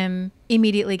 And Kim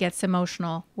immediately gets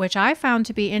emotional, which I found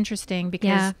to be interesting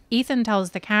because Ethan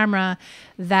tells the camera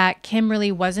that Kim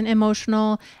really wasn't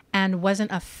emotional and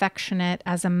wasn't affectionate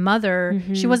as a mother.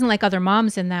 She wasn't like other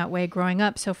moms in that way growing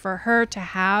up. So for her to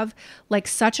have like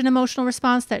such an emotional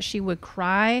response that she would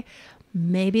cry,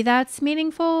 maybe that's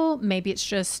meaningful. Maybe it's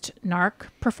just narc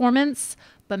performance,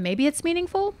 but maybe it's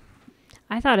meaningful.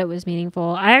 I thought it was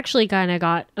meaningful. I actually kind of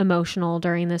got emotional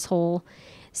during this whole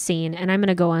scene, and I'm going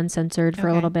to go uncensored for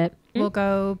a little bit. We'll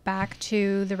go back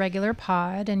to the regular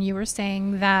pod, and you were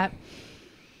saying that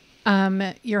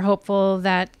you're hopeful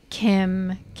that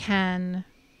Kim can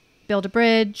build a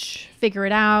bridge, figure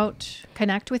it out,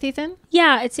 connect with Ethan.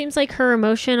 Yeah, it seems like her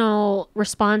emotional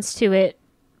response to it,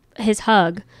 his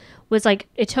hug, was like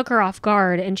it took her off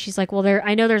guard, and she's like, well,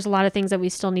 I know there's a lot of things that we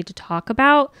still need to talk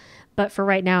about, But for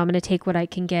right now, I'm going to take what I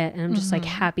can get. And I'm just like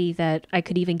happy that I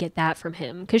could even get that from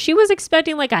him. Because she was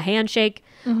expecting like a handshake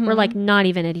or like not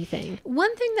even anything.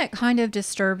 One thing that kind of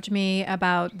disturbed me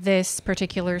about this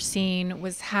particular scene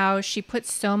was how she put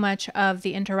so much of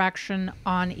the interaction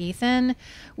on Ethan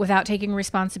without taking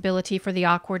responsibility for the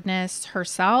awkwardness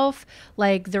herself.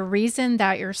 Like, the reason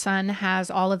that your son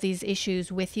has all of these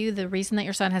issues with you, the reason that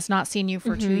your son has not seen you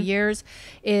for 2 years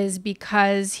is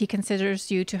because he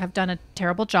considers you to have done a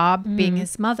terrible job being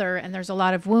his mother, and there's a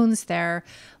lot of wounds there.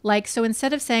 Like, so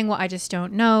instead of saying, well, I just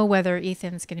don't know whether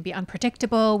Ethan's going to be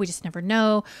unpredictable, we just never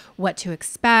know what to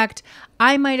expect,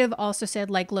 I might have also said,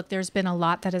 like, look, there's been a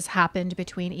lot that has happened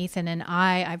between Ethan and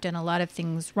I've done a lot of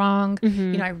things wrong.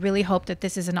 You know, I really hope that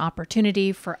this is an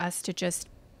opportunity for us to just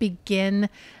begin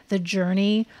the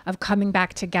journey of coming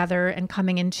back together and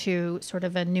coming into sort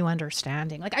of a new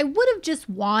understanding. Like, I would have just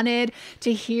wanted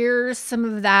to hear some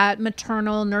of that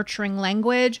maternal nurturing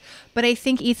language, but I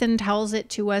think Ethan tells it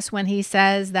to us when he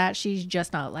says that she's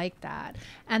just not like that.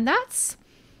 And that's,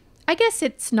 I guess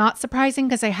it's not surprising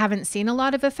because I haven't seen a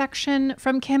lot of affection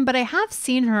from Kim, but I have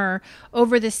seen her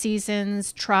over the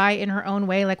seasons try in her own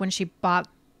way, like when she brought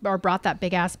that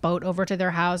big ass boat over to their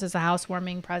house as a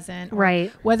housewarming present,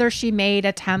 right? Whether she made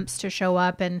attempts to show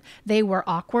up and they were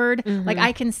awkward. Like,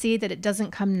 I can see that it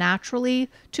doesn't come naturally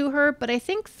to her, but I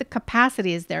think the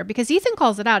capacity is there because Ethan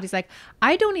calls it out. He's like,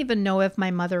 I don't even know if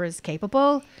my mother is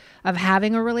capable of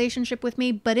having a relationship with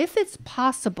me, but if it's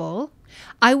possible,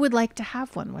 I would like to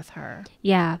have one with her.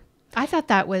 Yeah. I thought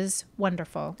that was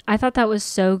wonderful. I thought that was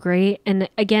so great. And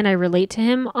again, I relate to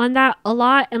him on that a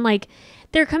lot. And like,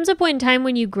 there comes a point in time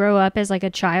when you grow up as like a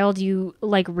child, you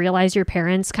like realize your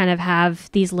parents kind of have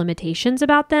these limitations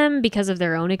about them because of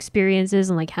their own experiences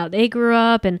and like how they grew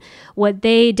up and what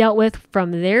they dealt with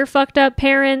from their fucked up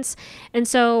parents. And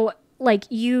so like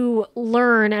you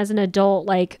learn as an adult,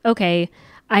 like, okay,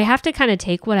 I have to kind of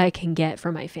take what I can get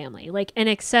from my family, like, and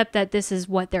accept that this is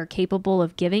what they're capable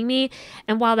of giving me.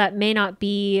 And while that may not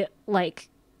be like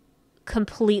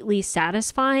completely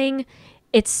satisfying,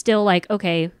 it's still like,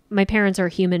 okay, my parents are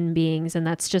human beings and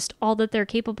that's just all that they're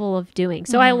capable of doing.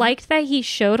 So I liked that he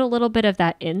showed a little bit of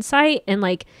that insight and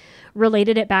like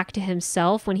related it back to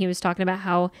himself when he was talking about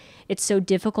how it's so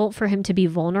difficult for him to be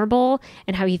vulnerable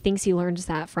and how he thinks he learns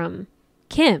that from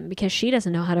Kim because she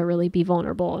doesn't know how to really be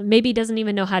vulnerable. Maybe doesn't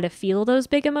even know how to feel those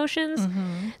big emotions.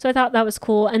 So I thought that was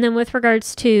cool. And then with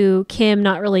regards to Kim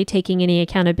not really taking any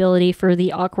accountability for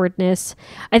the awkwardness,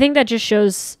 I think that just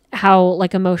shows how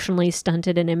like emotionally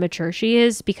stunted and immature she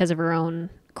is because of her own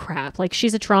crap. Like,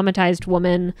 she's a traumatized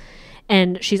woman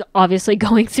and she's obviously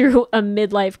going through a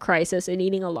midlife crisis and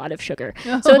eating a lot of sugar.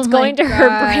 So it's going to her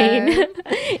brain.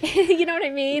 You know what I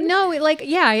mean? No, like,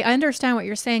 yeah, I understand what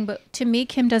you're saying, but to me,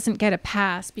 Kim doesn't get a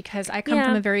pass because I come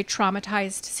from a very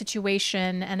traumatized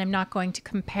situation, and I'm not going to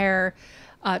compare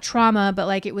trauma, but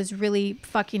like, it was really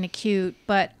fucking acute.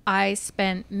 But I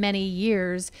spent many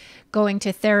years going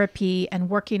to therapy and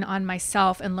working on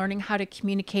myself and learning how to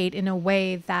communicate in a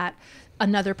way that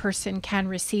another person can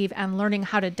receive, and learning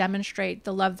how to demonstrate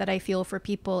the love that I feel for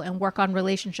people and work on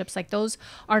relationships. Like, those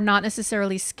are not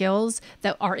necessarily skills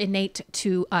that are innate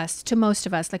to us, to most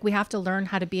of us. Like, we have to learn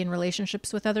how to be in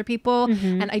relationships with other people.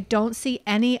 And I don't see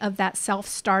any of that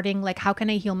self-starting, like, how can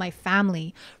I heal my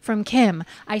family, from Kim.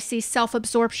 I see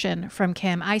self-absorption from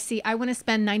Kim. I see, I want to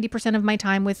spend 90% of my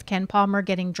time with Ken Palmer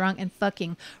getting drunk and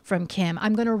fucking, from Kim.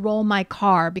 I'm going to roll my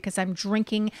car because I'm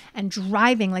drinking and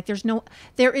driving. Like,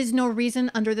 there is no reason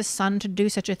under the sun to do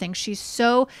such a thing. She's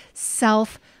so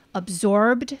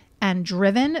self-absorbed and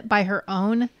driven by her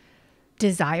own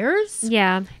desires.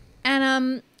 Yeah.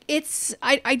 And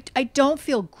I don't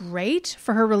feel great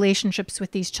for her relationships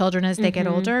with these children as they get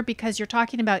older, because you're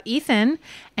talking about Ethan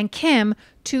and Kim,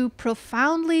 two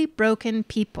profoundly broken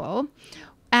people.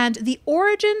 And the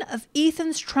origin of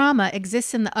Ethan's trauma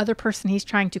exists in the other person he's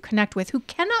trying to connect with, who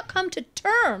cannot come to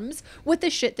terms with the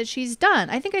shit that she's done.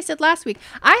 I think I said last week,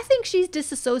 I think she's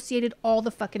disassociated all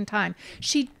the fucking time.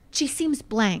 She seems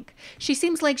blank. She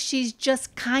seems like she's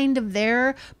just kind of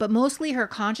there, but mostly her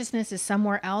consciousness is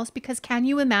somewhere else. Because can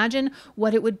you imagine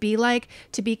what it would be like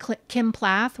to be Kim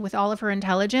Plath with all of her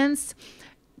intelligence,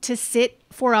 to sit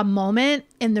for a moment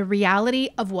in the reality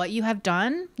of what you have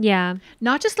done? Yeah.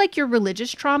 Not just like your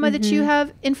religious trauma that you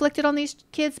have inflicted on these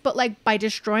kids, but like by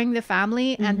destroying the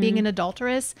family and being an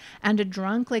adulteress and a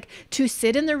drunk, like, to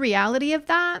sit in the reality of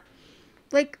that,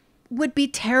 like, would be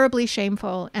terribly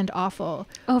shameful and awful.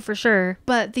 Oh, for sure.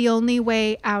 But the only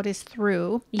way out is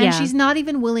through. Yeah. And she's not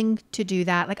even willing to do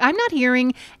that. Like, I'm not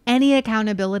hearing any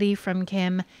accountability from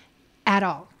Kim at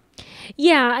all.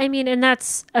 Yeah, I mean, and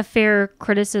that's a fair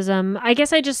criticism. I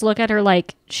guess I just look at her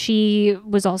like she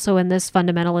was also in this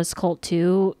fundamentalist cult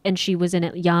too, and she was in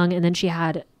it young, and then she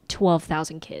had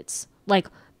 12,000 kids, like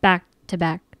back to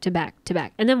back to back to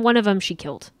back. And then one of them she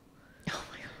killed. Oh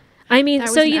my God. I mean, That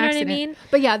was so an you know accident. what I mean?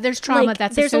 But yeah, there's trauma Like,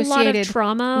 that's there's a associated lot of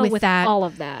trauma with that. all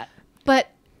of that. But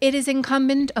it is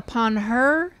incumbent upon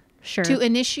her Sure. to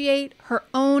initiate her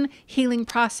own healing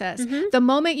process. The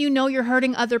moment you know you're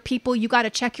hurting other people, you got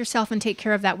to check yourself and take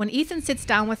care of that. When Ethan sits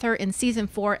down with her in season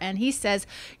 4 and he says,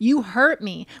 you hurt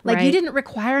me. Like, you Right. didn't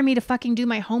require me to fucking do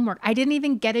my homework. I didn't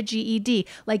even get a GED.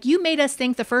 Like, you made us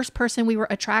think the first person we were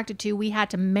attracted to, we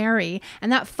had to marry.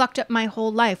 And that fucked up my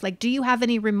whole life. Like, do you have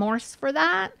any remorse for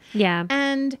that? Yeah.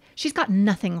 And she's got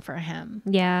nothing for him.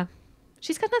 Yeah.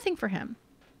 She's got nothing for him.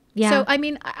 Yeah. So, I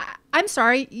mean, I'm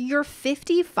sorry, you're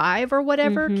 55 or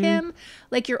whatever, Kim.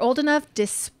 Like, you're old enough,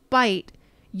 despite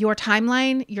your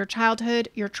timeline, your childhood,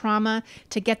 your trauma,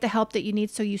 to get the help that you need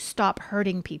so you stop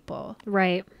hurting people.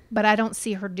 Right. But I don't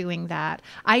see her doing that.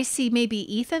 I see maybe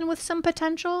Ethan with some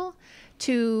potential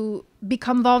to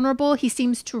become vulnerable. He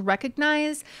seems to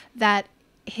recognize that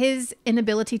his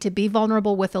inability to be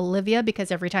vulnerable with Olivia, because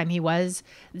every time he was,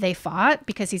 they fought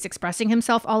because he's expressing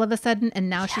himself all of a sudden, and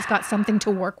now she's got something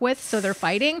to work with, so they're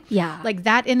fighting. Yeah. Like,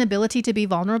 that inability to be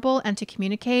vulnerable and to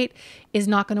communicate is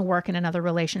not going to work in another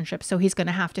relationship. So he's going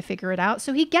to have to figure it out.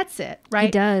 So he gets it, right?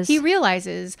 He does. He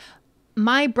realizes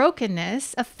my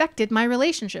brokenness affected my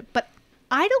relationship, but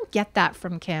I don't get that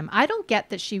from Kim. I don't get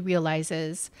that she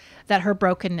realizes that her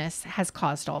brokenness has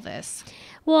caused all this.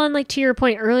 Well, and like to your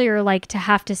point earlier, like to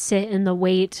have to sit in the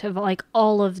weight of like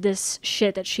all of this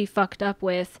shit that she fucked up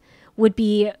with would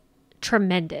be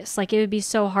tremendous. Like, it would be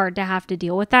so hard to have to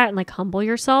deal with that and like humble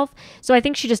yourself. So I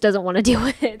think she just doesn't want to deal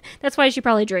with it. That's why she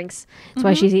probably drinks. That's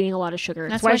why she's eating a lot of sugar.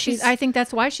 That's why she's. I think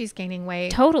that's why she's gaining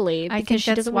weight. Totally, I because think she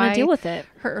that's doesn't want why to deal with it.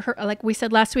 Her, like we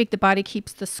said last week, the body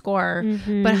keeps the score.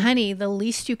 But honey, the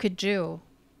least you could do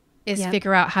is Yep.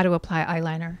 figure out how to apply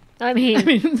eyeliner. I mean,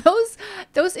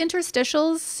 Those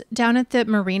interstitials down at the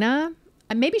marina.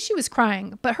 Maybe she was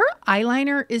crying, but her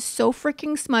eyeliner is so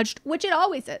freaking smudged, which it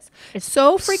always is. It's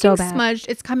so freaking so bad. smudged.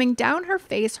 It's coming down her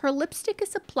face. Her lipstick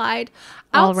is applied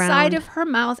All outside around. of her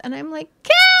mouth. And I'm like,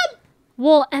 Kim!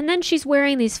 well, and then she's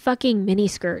wearing these fucking mini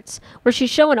skirts where she's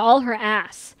showing all her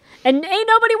ass. And ain't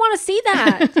nobody want to see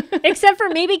that except for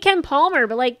maybe Ken Palmer,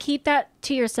 but like keep that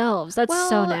to yourselves. That's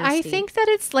so nasty. I think that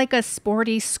it's like a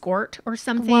sporty skirt or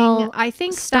something. Well, I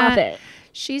think stop that it.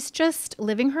 she's just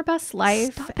living her best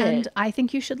life. Stop and it. I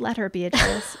think you should let her,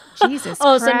 Beatrice. Jesus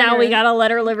Oh, so now we Christ. gotta let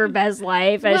her live her best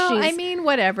life as Well, she's. I mean,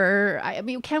 whatever. I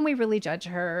mean, can we really judge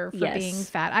her for Yes. being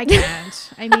fat? I can't.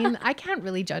 I mean, I can't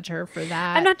really judge her for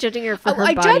that. I'm not judging her for her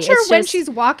I body. judge her It's when just- she's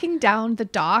walking down the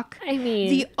dock. I mean,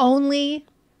 The only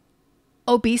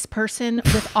obese person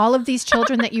with all of these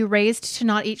children that you raised to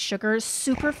not eat sugar,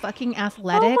 super fucking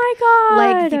athletic. Oh my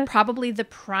Like God. probably the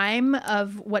prime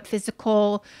of what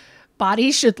physical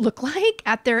body should look like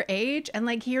at their age. And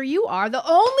like, here you are, the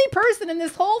only person in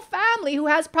this whole family who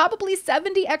has probably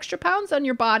 70 extra pounds on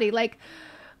your body. Like,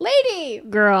 lady.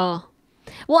 girl.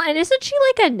 Well, and isn't she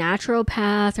like a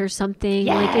naturopath or something?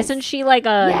 Like, Yes. isn't she like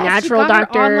a Yes, natural she got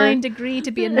doctor? Her online degree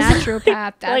to be a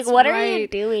naturopath. That's Like, what are right. you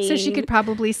doing? So she could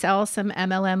probably sell some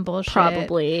MLM bullshit.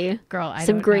 Probably. Girl, I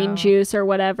Some don't green know. juice or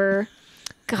whatever.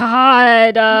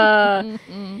 God.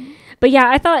 But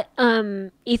yeah, I thought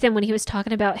Ethan, when he was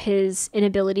talking about his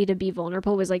inability to be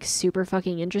vulnerable, was like super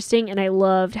fucking interesting. And I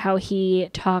loved how he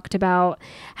talked about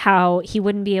how he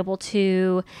wouldn't be able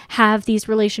to have these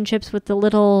relationships with the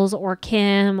Littles or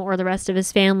Kim or the rest of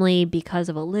his family because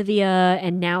of Olivia.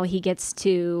 And now he gets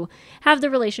to have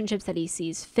the relationships that he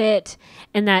sees fit,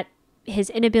 and that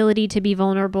his inability to be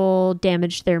vulnerable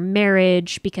damaged their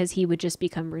marriage because he would just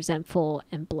become resentful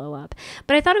and blow up.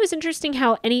 But I thought it was interesting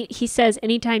how he says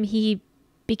anytime he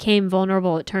became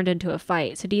vulnerable, it turned into a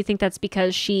fight. So do you think that's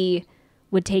because she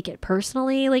would take it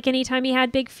personally, like anytime he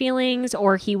had big feelings,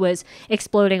 or he was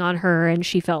exploding on her and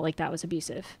she felt like that was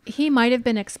abusive? He might have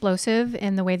been explosive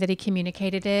in the way that he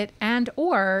communicated it, and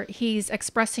or he's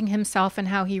expressing himself and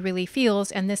how he really feels,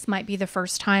 and this might be the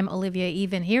first time Olivia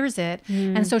even hears it.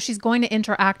 And so she's going to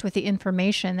interact with the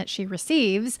information that she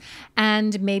receives,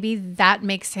 and maybe that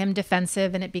makes him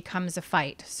defensive and it becomes a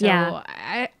fight. So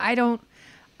Yeah.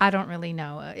 I don't really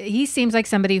know. He seems like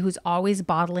somebody who's always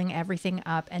bottling everything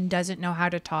up and doesn't know how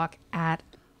to talk at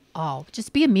all.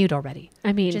 Just be a mute already.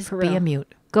 I mean, Just for be real. a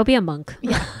mute. Go be a monk.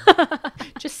 Yeah.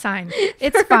 Just sign.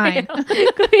 It's fine.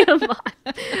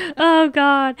 Oh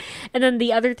God. And then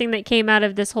the other thing that came out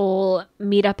of this whole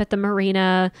meetup at the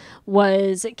marina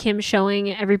was Kim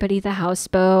showing everybody the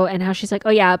houseboat and how she's like, oh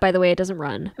yeah, by the way, it doesn't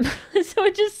run. So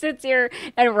it just sits here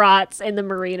and rots in the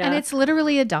marina. And it's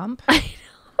literally a dump. I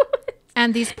know.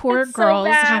 And these poor It's so girls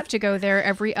bad. have to go there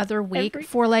every other week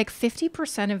for like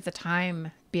 50% of the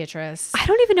time, Beatrice. I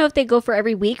don't even know if they go for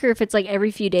every week or if it's like every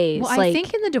few days. Well, like, I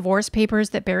think in the divorce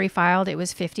papers that Barry filed, it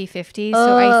was 50-50.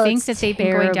 So I think that they've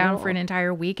been going down terrible. for an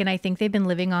entire week. And I think they've been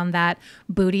living on that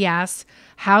booty ass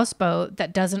houseboat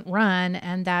that doesn't run.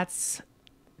 And that's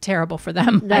terrible for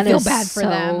them. that I feel is bad for so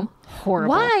them. horrible.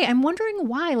 Why? I'm wondering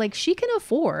why. Like, she can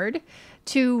afford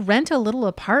to rent a little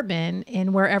apartment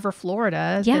in wherever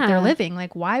Florida that Yeah. they're living.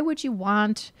 Like, why would you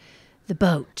want the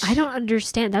boat? I don't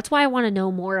understand. That's why I want to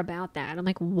know more about that. I'm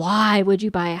like, why would you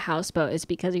buy a houseboat? Is it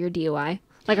because of your DUI?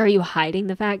 Like, are you hiding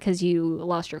the fact because you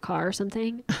lost your car or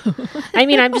something? I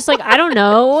mean, I'm just like, I don't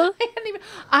know.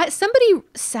 Somebody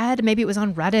said, maybe it was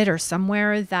on Reddit or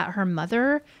somewhere, that her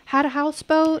mother had a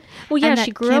houseboat. Well, yeah, and that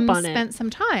she grew Kim up on it. spent some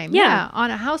time, Yeah.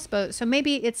 on a houseboat. So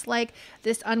maybe it's like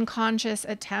this unconscious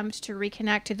attempt to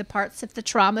reconnect to the parts of the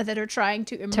trauma that are trying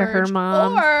to emerge. To her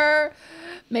mom. Or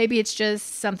maybe it's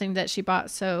just something that she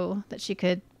bought so that she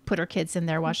could put her kids in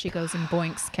there while she goes and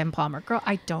boinks Ken Palmer. Girl,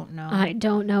 I don't know. I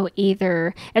don't know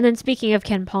either. And then speaking of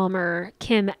Ken Palmer,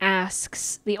 Kim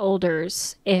asks the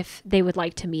Olders if they would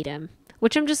like to meet him,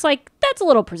 which I'm just like, that's a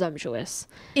little presumptuous.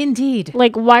 Indeed.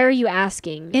 Like, why are you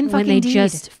asking In when fucking they deed.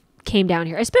 just came down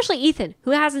here? Especially Ethan,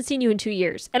 who hasn't seen you in 2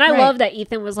 years. And I Right. love that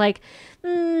Ethan was like,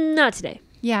 not today.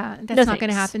 Yeah, that's No not going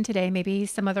to thanks. happen today. Maybe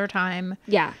some other time.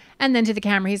 Yeah. And then to the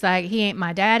camera, he's like, he ain't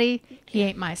my daddy. He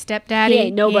ain't my stepdaddy. He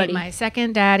ain't nobody. my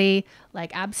second daddy.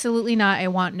 Like, absolutely not. I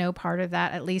want no part of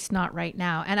that, at least not right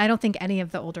now. And I don't think any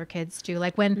of the older kids do.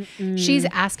 Like, when she's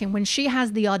asking, when she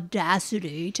has the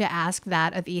audacity to ask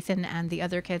that of Ethan and the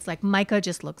other kids, like Micah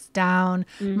just looks down.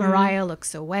 Mariah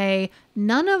looks away.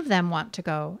 None of them want to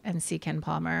go and see Ken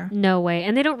Palmer. No way.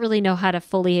 And they don't really know how to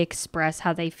fully express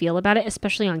how they feel about it,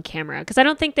 especially on camera. Because I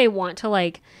don't think they want to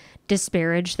like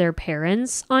disparage their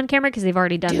parents on camera because they've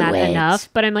already done that enough.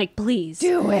 But I'm like, please.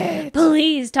 Do it.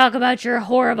 Please talk about your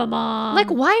whore of a mom. Like,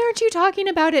 why aren't you talking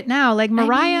about it now? Like,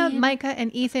 Mariah, mean- Micah,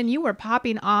 and Ethan, you were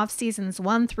popping off seasons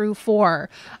 1 through 4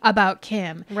 about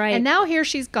Kim. Right. And now here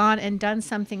she's gone and done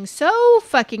something so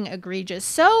fucking egregious,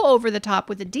 so over the top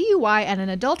with a DUI and an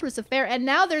adulterous affair. And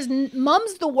now there's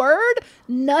mum's the word?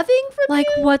 Nothing from like,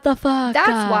 you? what the fuck?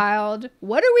 That's wild.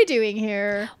 What are we doing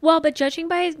here? Well, but judging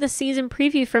by the season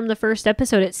preview from the first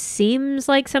episode, it seems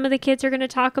like some of the kids are going to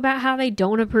talk about how they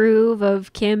don't approve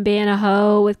of Kim being a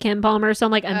hoe with Ken Palmer. So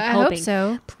I'm like, I'm I hoping. hope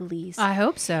so. Please. I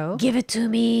hope so. Give it to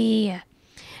me.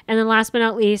 And then last but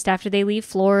not least, after they leave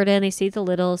Florida and they see the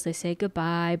littles, they say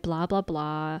goodbye, blah, blah,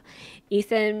 blah.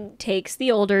 Ethan takes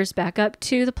the Olders back up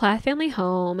to the Plath family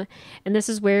home. And this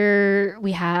is where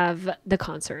we have the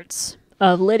concerts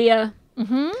of Lydia,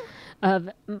 of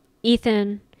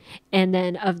Ethan, and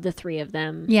then of the three of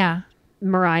them. Yeah.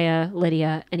 Mariah,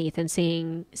 Lydia, and Ethan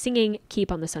singing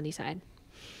Keep on the Sunny Side.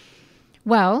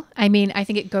 Well, I mean, I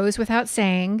think it goes without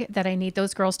saying that I need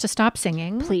those girls to stop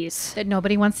singing. Please. That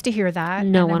nobody wants to hear that.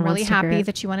 No and one I'm really wants to hear happy it.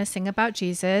 that you want to sing about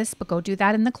Jesus, but go do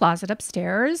that in the closet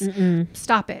upstairs.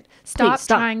 Stop it. Please, stop.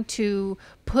 Trying to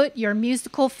put your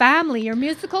musical family, your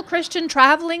musical Christian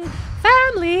traveling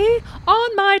family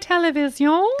on my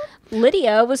television.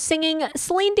 Lydia was singing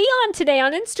Celine Dion today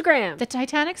on Instagram. The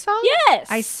Titanic song? Yes.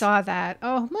 I saw that.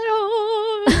 Oh, my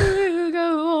heart will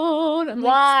go on. I'm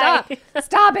Why? like,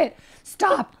 stop it.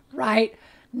 Stop right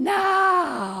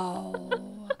now.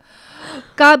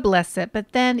 God bless it.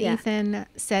 But then Yeah. Ethan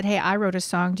said, hey, I wrote a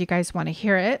song. Do you guys want to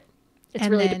hear it? It's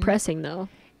And really then depressing, though.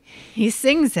 He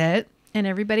sings it and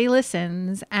everybody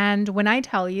listens. And when I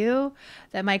tell you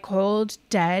that my cold,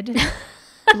 dead,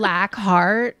 black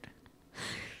heart,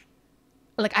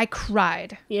 like I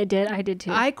cried. Yeah, I did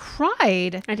too. I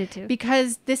cried. I did too.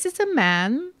 Because this is a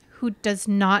man who does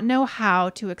not know how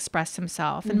to express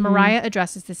himself. And Mariah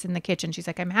addresses this in the kitchen. She's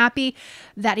like, I'm happy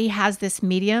that he has this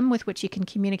medium with which he can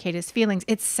communicate his feelings.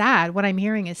 It's sad. What I'm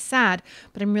hearing is sad,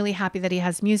 but I'm really happy that he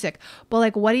has music. But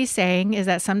like what he's saying is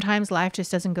that sometimes life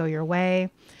just doesn't go your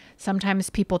way. Sometimes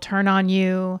people turn on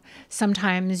you.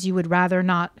 Sometimes you would rather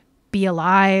not be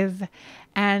alive.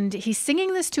 And he's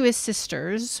singing this to his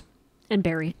sisters. And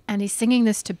Barry. And he's singing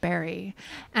this to Barry.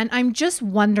 And I'm just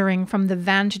wondering from the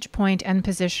vantage point and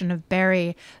position of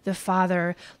Barry, the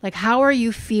father, like, how are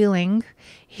you feeling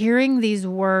hearing these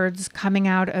words coming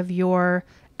out of your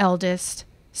eldest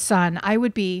son? I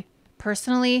would be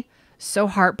personally so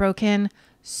heartbroken,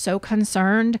 so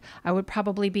concerned. I would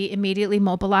probably be immediately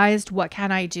mobilized. What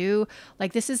can I do?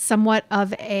 Like, this is somewhat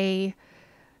of a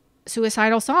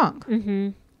suicidal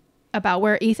song about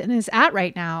where Ethan is at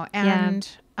right now. And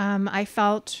I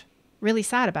felt really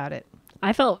sad about it.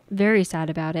 I felt very sad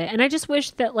about it. And I just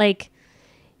wish that like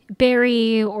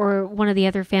Barry or one of the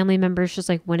other family members just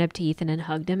like went up to Ethan and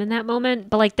hugged him in that moment.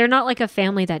 But like, they're not like a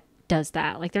family that does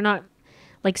that. Like, they're not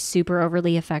like super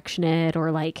overly affectionate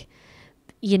or like,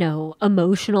 you know,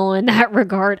 emotional in that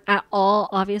regard at all,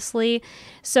 obviously.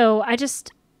 So I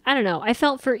don't know. I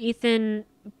felt for Ethan,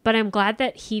 but I'm glad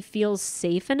that he feels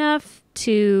safe enough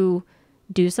to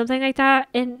do something like that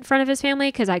in front of his family,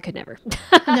 because I could never.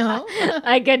 No.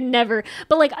 I could never.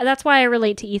 But like, that's why I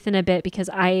relate to Ethan a bit, because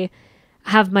I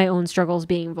have my own struggles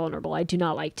being vulnerable. I do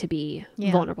not like to be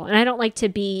vulnerable. And I don't like to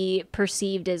be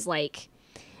perceived as like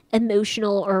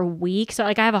emotional or weak. So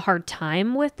like, I have a hard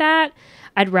time with that.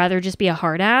 I'd rather just be a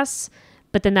hard ass,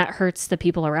 but then that hurts the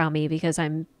people around me because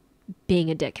I'm being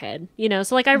a dickhead, you know?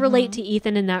 So like, I relate to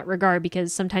Ethan in that regard,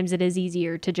 because sometimes it is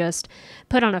easier to just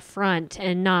put on a front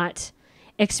and not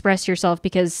express yourself,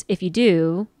 because if you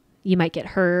do, you might get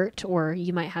hurt, or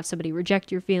you might have somebody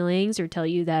reject your feelings or tell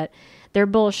you that they're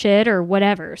bullshit or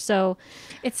whatever. So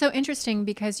it's so interesting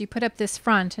because you put up this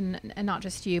front, and not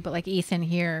just you, but like Ethan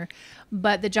here.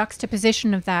 But the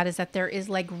juxtaposition of that is that there is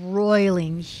like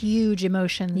roiling huge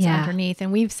emotions underneath.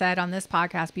 And we've said on this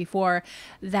podcast before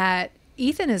that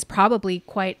Ethan is probably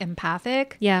quite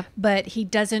empathic. Yeah. But he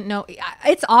doesn't know.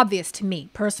 It's obvious to me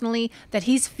personally that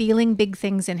he's feeling big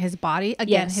things in his body.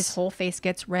 Again, his whole face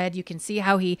gets red. You can see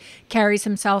how he carries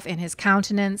himself in his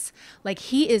countenance. Like,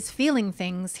 he is feeling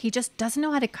things. He just doesn't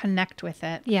know how to connect with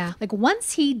it. Yeah. Like,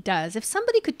 once he does, if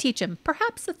somebody could teach him,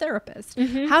 perhaps a therapist,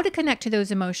 how to connect to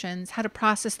those emotions, how to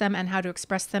process them and how to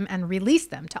express them and release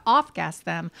them, to off-gas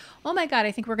them. Oh my God,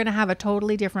 I think we're going to have a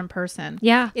totally different person.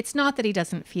 Yeah. It's not that he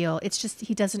doesn't feel. It's just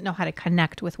he doesn't know how to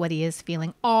connect with what he is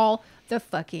feeling all the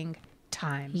fucking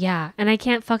time. Yeah. And I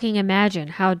can't fucking imagine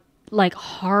how like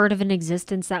hard of an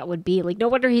existence that would be. Like, no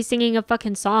wonder he's singing a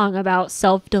fucking song about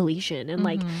self-deletion and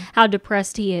like how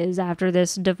depressed he is after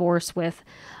this divorce with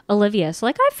Olivia. So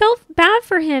like, I felt bad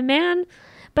for him, man.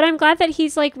 But I'm glad that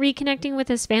he's like reconnecting with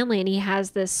his family, and he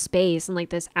has this space and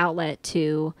like this outlet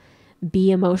to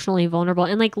be emotionally vulnerable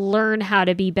and like learn how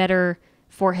to be better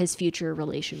for his future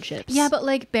relationships. Yeah, but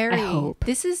like, Barry, I hope.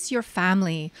 this is your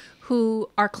family who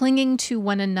are clinging to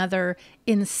one another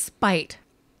in spite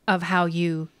of how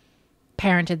you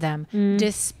parented them,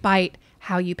 despite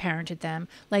how you parented them.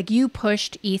 Like, you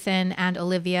pushed Ethan and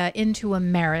Olivia into a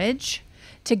marriage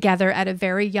together at a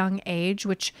very young age,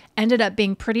 which ended up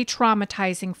being pretty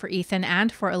traumatizing for Ethan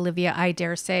and for Olivia, I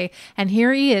dare say. And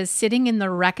here he is sitting in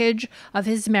the wreckage of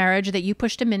his marriage that you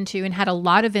pushed him into and had a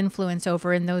lot of influence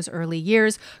over in those early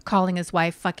years, calling his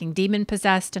wife fucking demon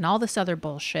possessed and all this other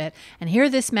bullshit. And here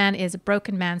this man is, a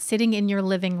broken man, sitting in your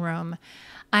living room.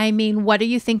 I mean, what are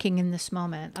you thinking in this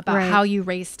moment about how you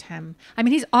raised him? I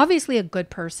mean, he's obviously a good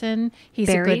person. He's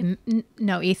Barry?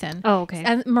 no, Ethan. Oh, okay.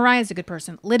 And Mariah's a good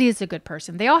person. Lydia's a good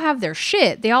person. They all have their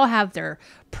shit. They all have their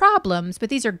problems, but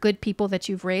these are good people that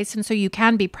you've raised. And so you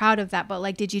can be proud of that. But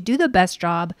like, did you do the best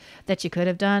job that you could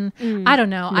have done? I don't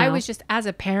know. No. I was just, as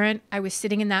a parent, I was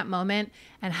sitting in that moment,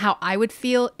 and how I would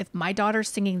feel if my daughter's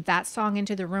singing that song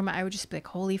into the room, I would just be like,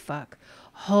 holy fuck.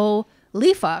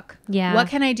 Holy fuck. Yeah. What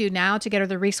can I do now to get her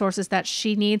the resources that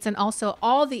she needs? And also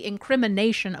all the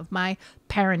incrimination of my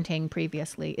parenting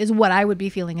previously is what I would be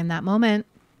feeling in that moment.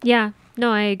 Yeah.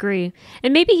 No, I agree.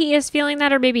 And maybe he is feeling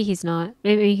that, or maybe he's not.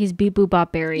 Maybe he's beep boop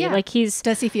bop Barry. Yeah. Like,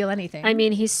 Does he feel anything? I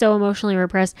mean, he's so emotionally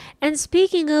repressed. And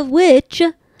speaking of which,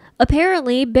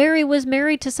 apparently Barry was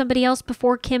married to somebody else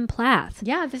before Kim Plath.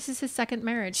 Yeah, this is his second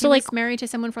marriage. So, he like, was married to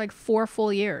someone for like 4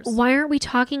 full years. Why aren't we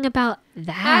talking about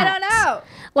that? I don't know.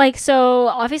 Like, so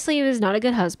obviously he was not a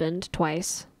good husband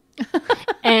twice.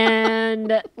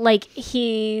 And like,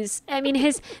 his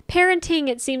parenting,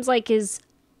 it seems like, is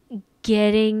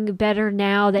getting better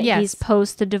now that he's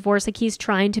post the divorce. Like, he's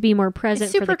trying to be more present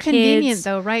It's super for the convenient kids.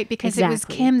 though, right? Because it was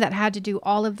Kim that had to do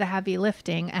all of the heavy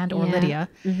lifting, and or Lydia.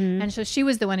 And so she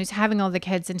was the one who's having all the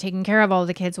kids and taking care of all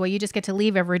the kids. Well, you just get to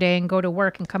leave every day and go to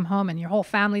work and come home and your whole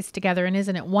family's together, and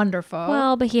isn't it wonderful?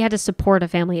 Well, but he had to support a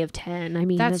family of 10. I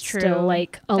mean, that's true. still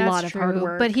like a lot of hard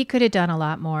work. But he could have done a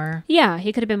lot more. Yeah,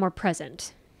 he could have been more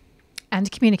present. And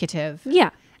communicative.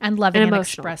 Yeah. And loving and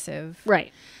emotional. expressive.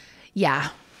 Right. Yeah.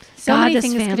 So God, many this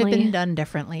things could have family. been done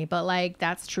differently, but like,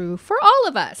 that's true for all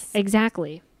of us.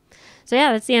 Exactly. So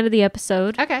yeah, that's the end of the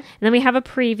episode. Okay. And then we have a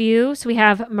preview. So we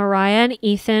have Mariah and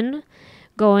Ethan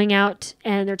going out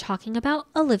and they're talking about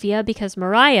Olivia because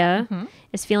Mariah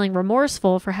is feeling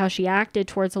remorseful for how she acted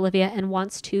towards Olivia and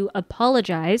wants to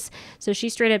apologize. So she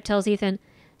straight up tells Ethan,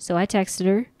 so I texted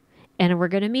her and we're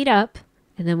going to meet up.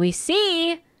 And then we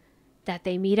see that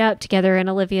they meet up together and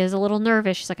Olivia is a little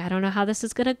nervous. She's like, I don't know how this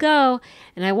is going to go.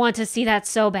 And I want to see that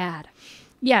so bad.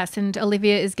 Yes, and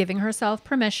Olivia is giving herself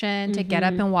permission to get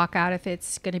up and walk out if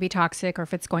it's going to be toxic or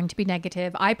if it's going to be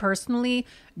negative. I personally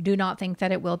do not think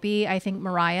that it will be. I think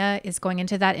Mariah is going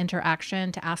into that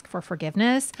interaction to ask for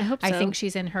forgiveness. I hope so. I think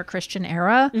she's in her Christian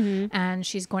era and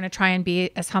she's going to try and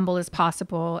be as humble as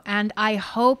possible. And I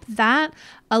hope that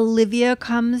Olivia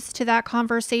comes to that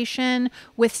conversation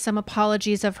with some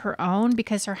apologies of her own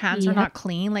because her hands are not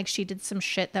clean. Like she did some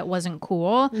shit that wasn't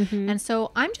cool. And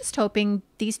so I'm just hoping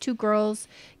these two girls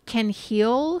can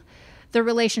heal the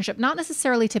relationship, not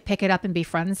necessarily to pick it up and be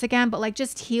friends again, but like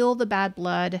just heal the bad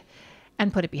blood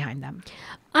and put it behind them.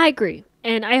 I agree.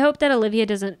 And I hope that Olivia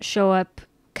doesn't show up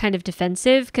kind of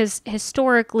defensive because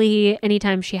historically,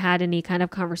 anytime she had any kind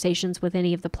of conversations with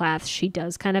any of the Plaths, she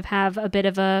does kind of have a bit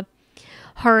of a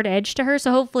hard edge to her.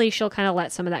 So hopefully she'll kind of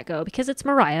let some of that go because it's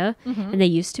Mariah and they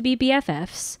used to be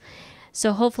BFFs.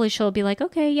 So hopefully she'll be like,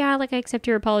 okay, yeah, like I accept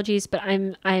your apologies, but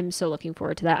I'm so looking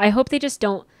forward to that. I hope they just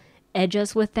don't edge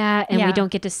us with that and we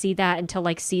don't get to see that until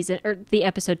like season or the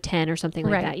episode 10 or something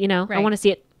like that. You know, I want to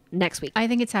see it next week. I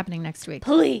think it's happening next week.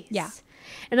 Please. Yeah.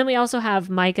 And then we also have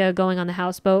Micah going on the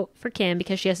houseboat for Kim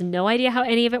because she has no idea how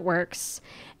any of it works.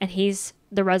 And he's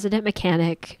the resident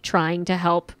mechanic trying to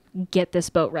help get this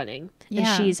boat running. And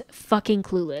she's fucking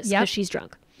clueless because she's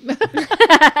drunk.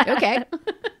 Okay.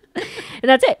 And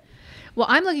that's it. Well,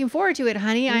 I'm looking forward to it,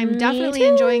 honey. I'm definitely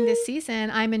enjoying this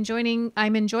season. I'm enjoying the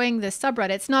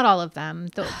subreddits. Not all of them.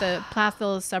 The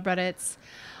Plathville subreddits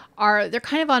they're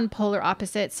kind of on polar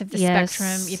opposites of the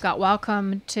spectrum. You've got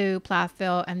Welcome to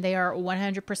Plathville, and they are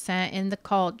 100% in the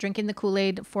cult, drinking the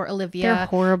Kool-Aid for Olivia. They're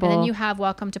horrible. And then you have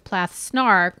Welcome to Plath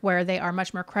Snark, where they are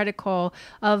much more critical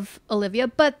of Olivia,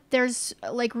 but there's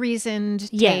like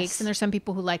reasoned takes, and there's some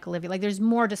people who like Olivia. Like there's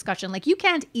more discussion. Like you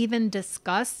can't even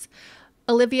discuss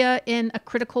Olivia in a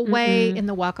critical way in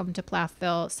the Welcome to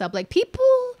Plathville sub. Like people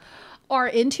are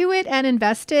into it and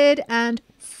invested, and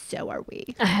so are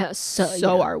we.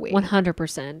 So are we.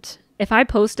 100%. If I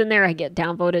post in there, I get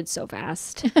downvoted so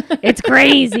fast. It's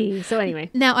crazy. So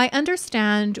anyway. Now, I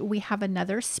understand we have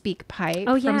another speak pipe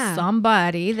from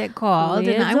somebody that called,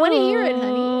 and I want to hear it,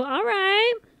 honey. All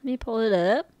right. Let me pull it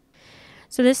up.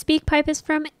 So this speak pipe is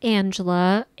from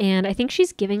Angela, and I think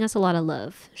she's giving us a lot of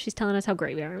love. She's telling us how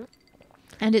great we are.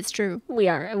 And it's true. We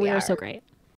are, and we are so great.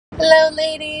 Hello,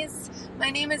 ladies. My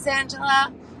name is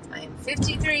Angela. I am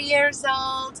 53 years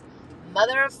old,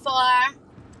 mother of 4,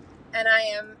 and I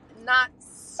am not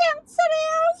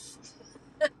sensitive.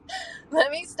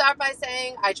 Let me start by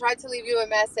saying I tried to leave you a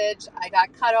message. I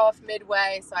got cut off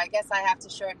midway, so I guess I have to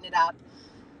shorten it up.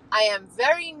 I am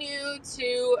very new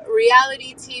to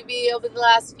reality TV over the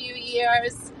last few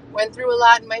years. Went through a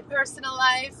lot in my personal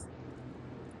life.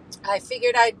 I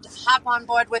figured I'd hop on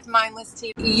board with mindless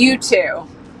TV. You too.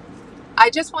 I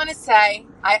just want to say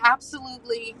I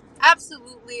absolutely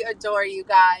adore you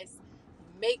guys.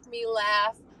 You make me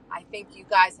laugh. I think you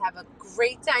guys have a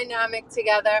great dynamic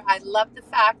together. I love the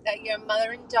fact that you're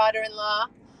mother and daughter-in-law.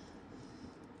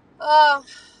 Oh,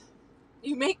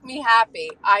 you make me happy.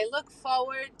 I look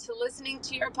forward to listening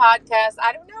to your podcast.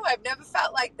 I don't know. I've never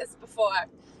felt like this before.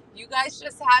 You guys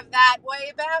just have that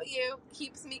way about you.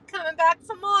 Keeps me coming back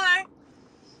for more.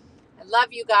 I love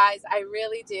you guys. I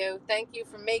really do. Thank you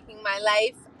for making my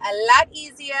life a lot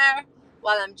easier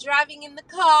while I'm driving in the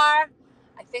car.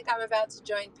 I think I'm about to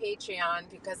join Patreon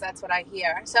because that's what I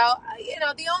hear. So,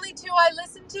 the only two I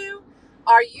listen to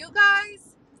are you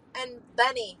guys and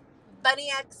Bunny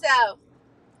XO.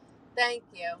 Thank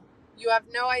you. You have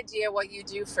no idea what you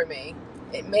do for me.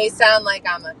 It may sound like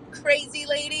I'm a crazy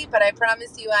lady, but I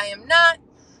promise you I am not.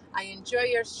 I enjoy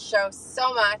your show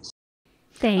so much.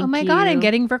 Thank you. Oh my God, I'm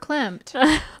getting verklempt.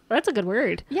 That's a good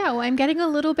word. Yeah, well, I'm getting a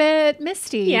little bit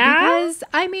misty. Yeah? Because,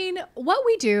 what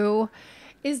we do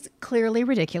is clearly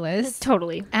ridiculous.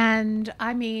 Totally. And,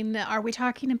 are we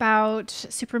talking about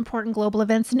super important global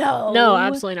events? No. No,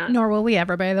 absolutely not. Nor will we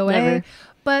ever, by the way. Never.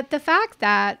 But the fact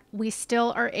that we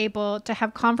still are able to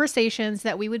have conversations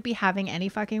that we would be having any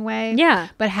fucking way. Yeah.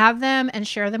 But have them and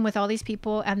share them with all these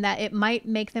people, and that it might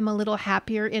make them a little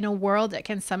happier in a world that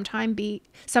can sometimes be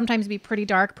pretty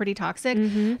dark, pretty toxic.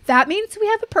 That means we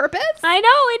have a purpose. I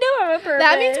know, we do have a purpose.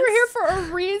 That means we're here for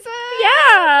a reason.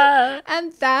 Yeah.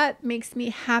 And that makes me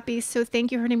happy. So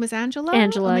thank you. Her name was Angela.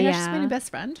 Angela, oh my gosh, yeah. she's my new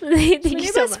best friend. Thank She's my you new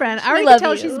so best much. friend. I We already love can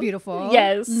tell you. she's beautiful.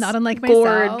 Yes. Not unlike Gorge.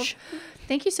 myself.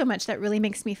 Thank you so much. That really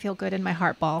makes me feel good in my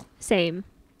heart ball. Same.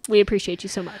 We appreciate you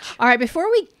so much. All right, before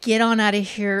we get on out of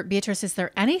here, Beatrice, is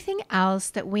there anything else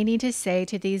that we need to say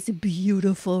to these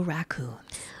beautiful raccoons?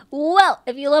 Well,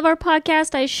 if you love our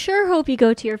podcast, I sure hope you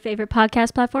go to your favorite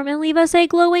podcast platform and leave us a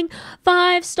glowing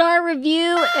 5-star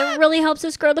review. It really helps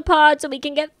us grow the pod so we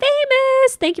can get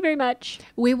famous. Thank you very much.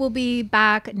 We will be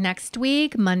back next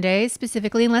week, Monday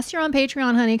specifically, unless you're on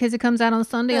Patreon, honey, because it comes out on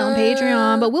Sunday on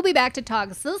Patreon. But we'll be back to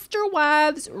talk Sister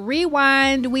Wives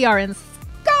Rewind. We are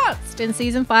ensconced in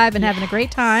season 5 and having a great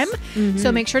time.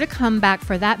 So make sure to come back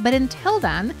for that. But until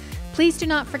then, please do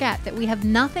not forget that we have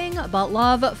nothing but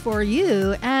love for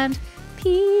you, and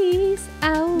peace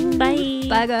out. Bye.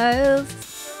 Bye, guys.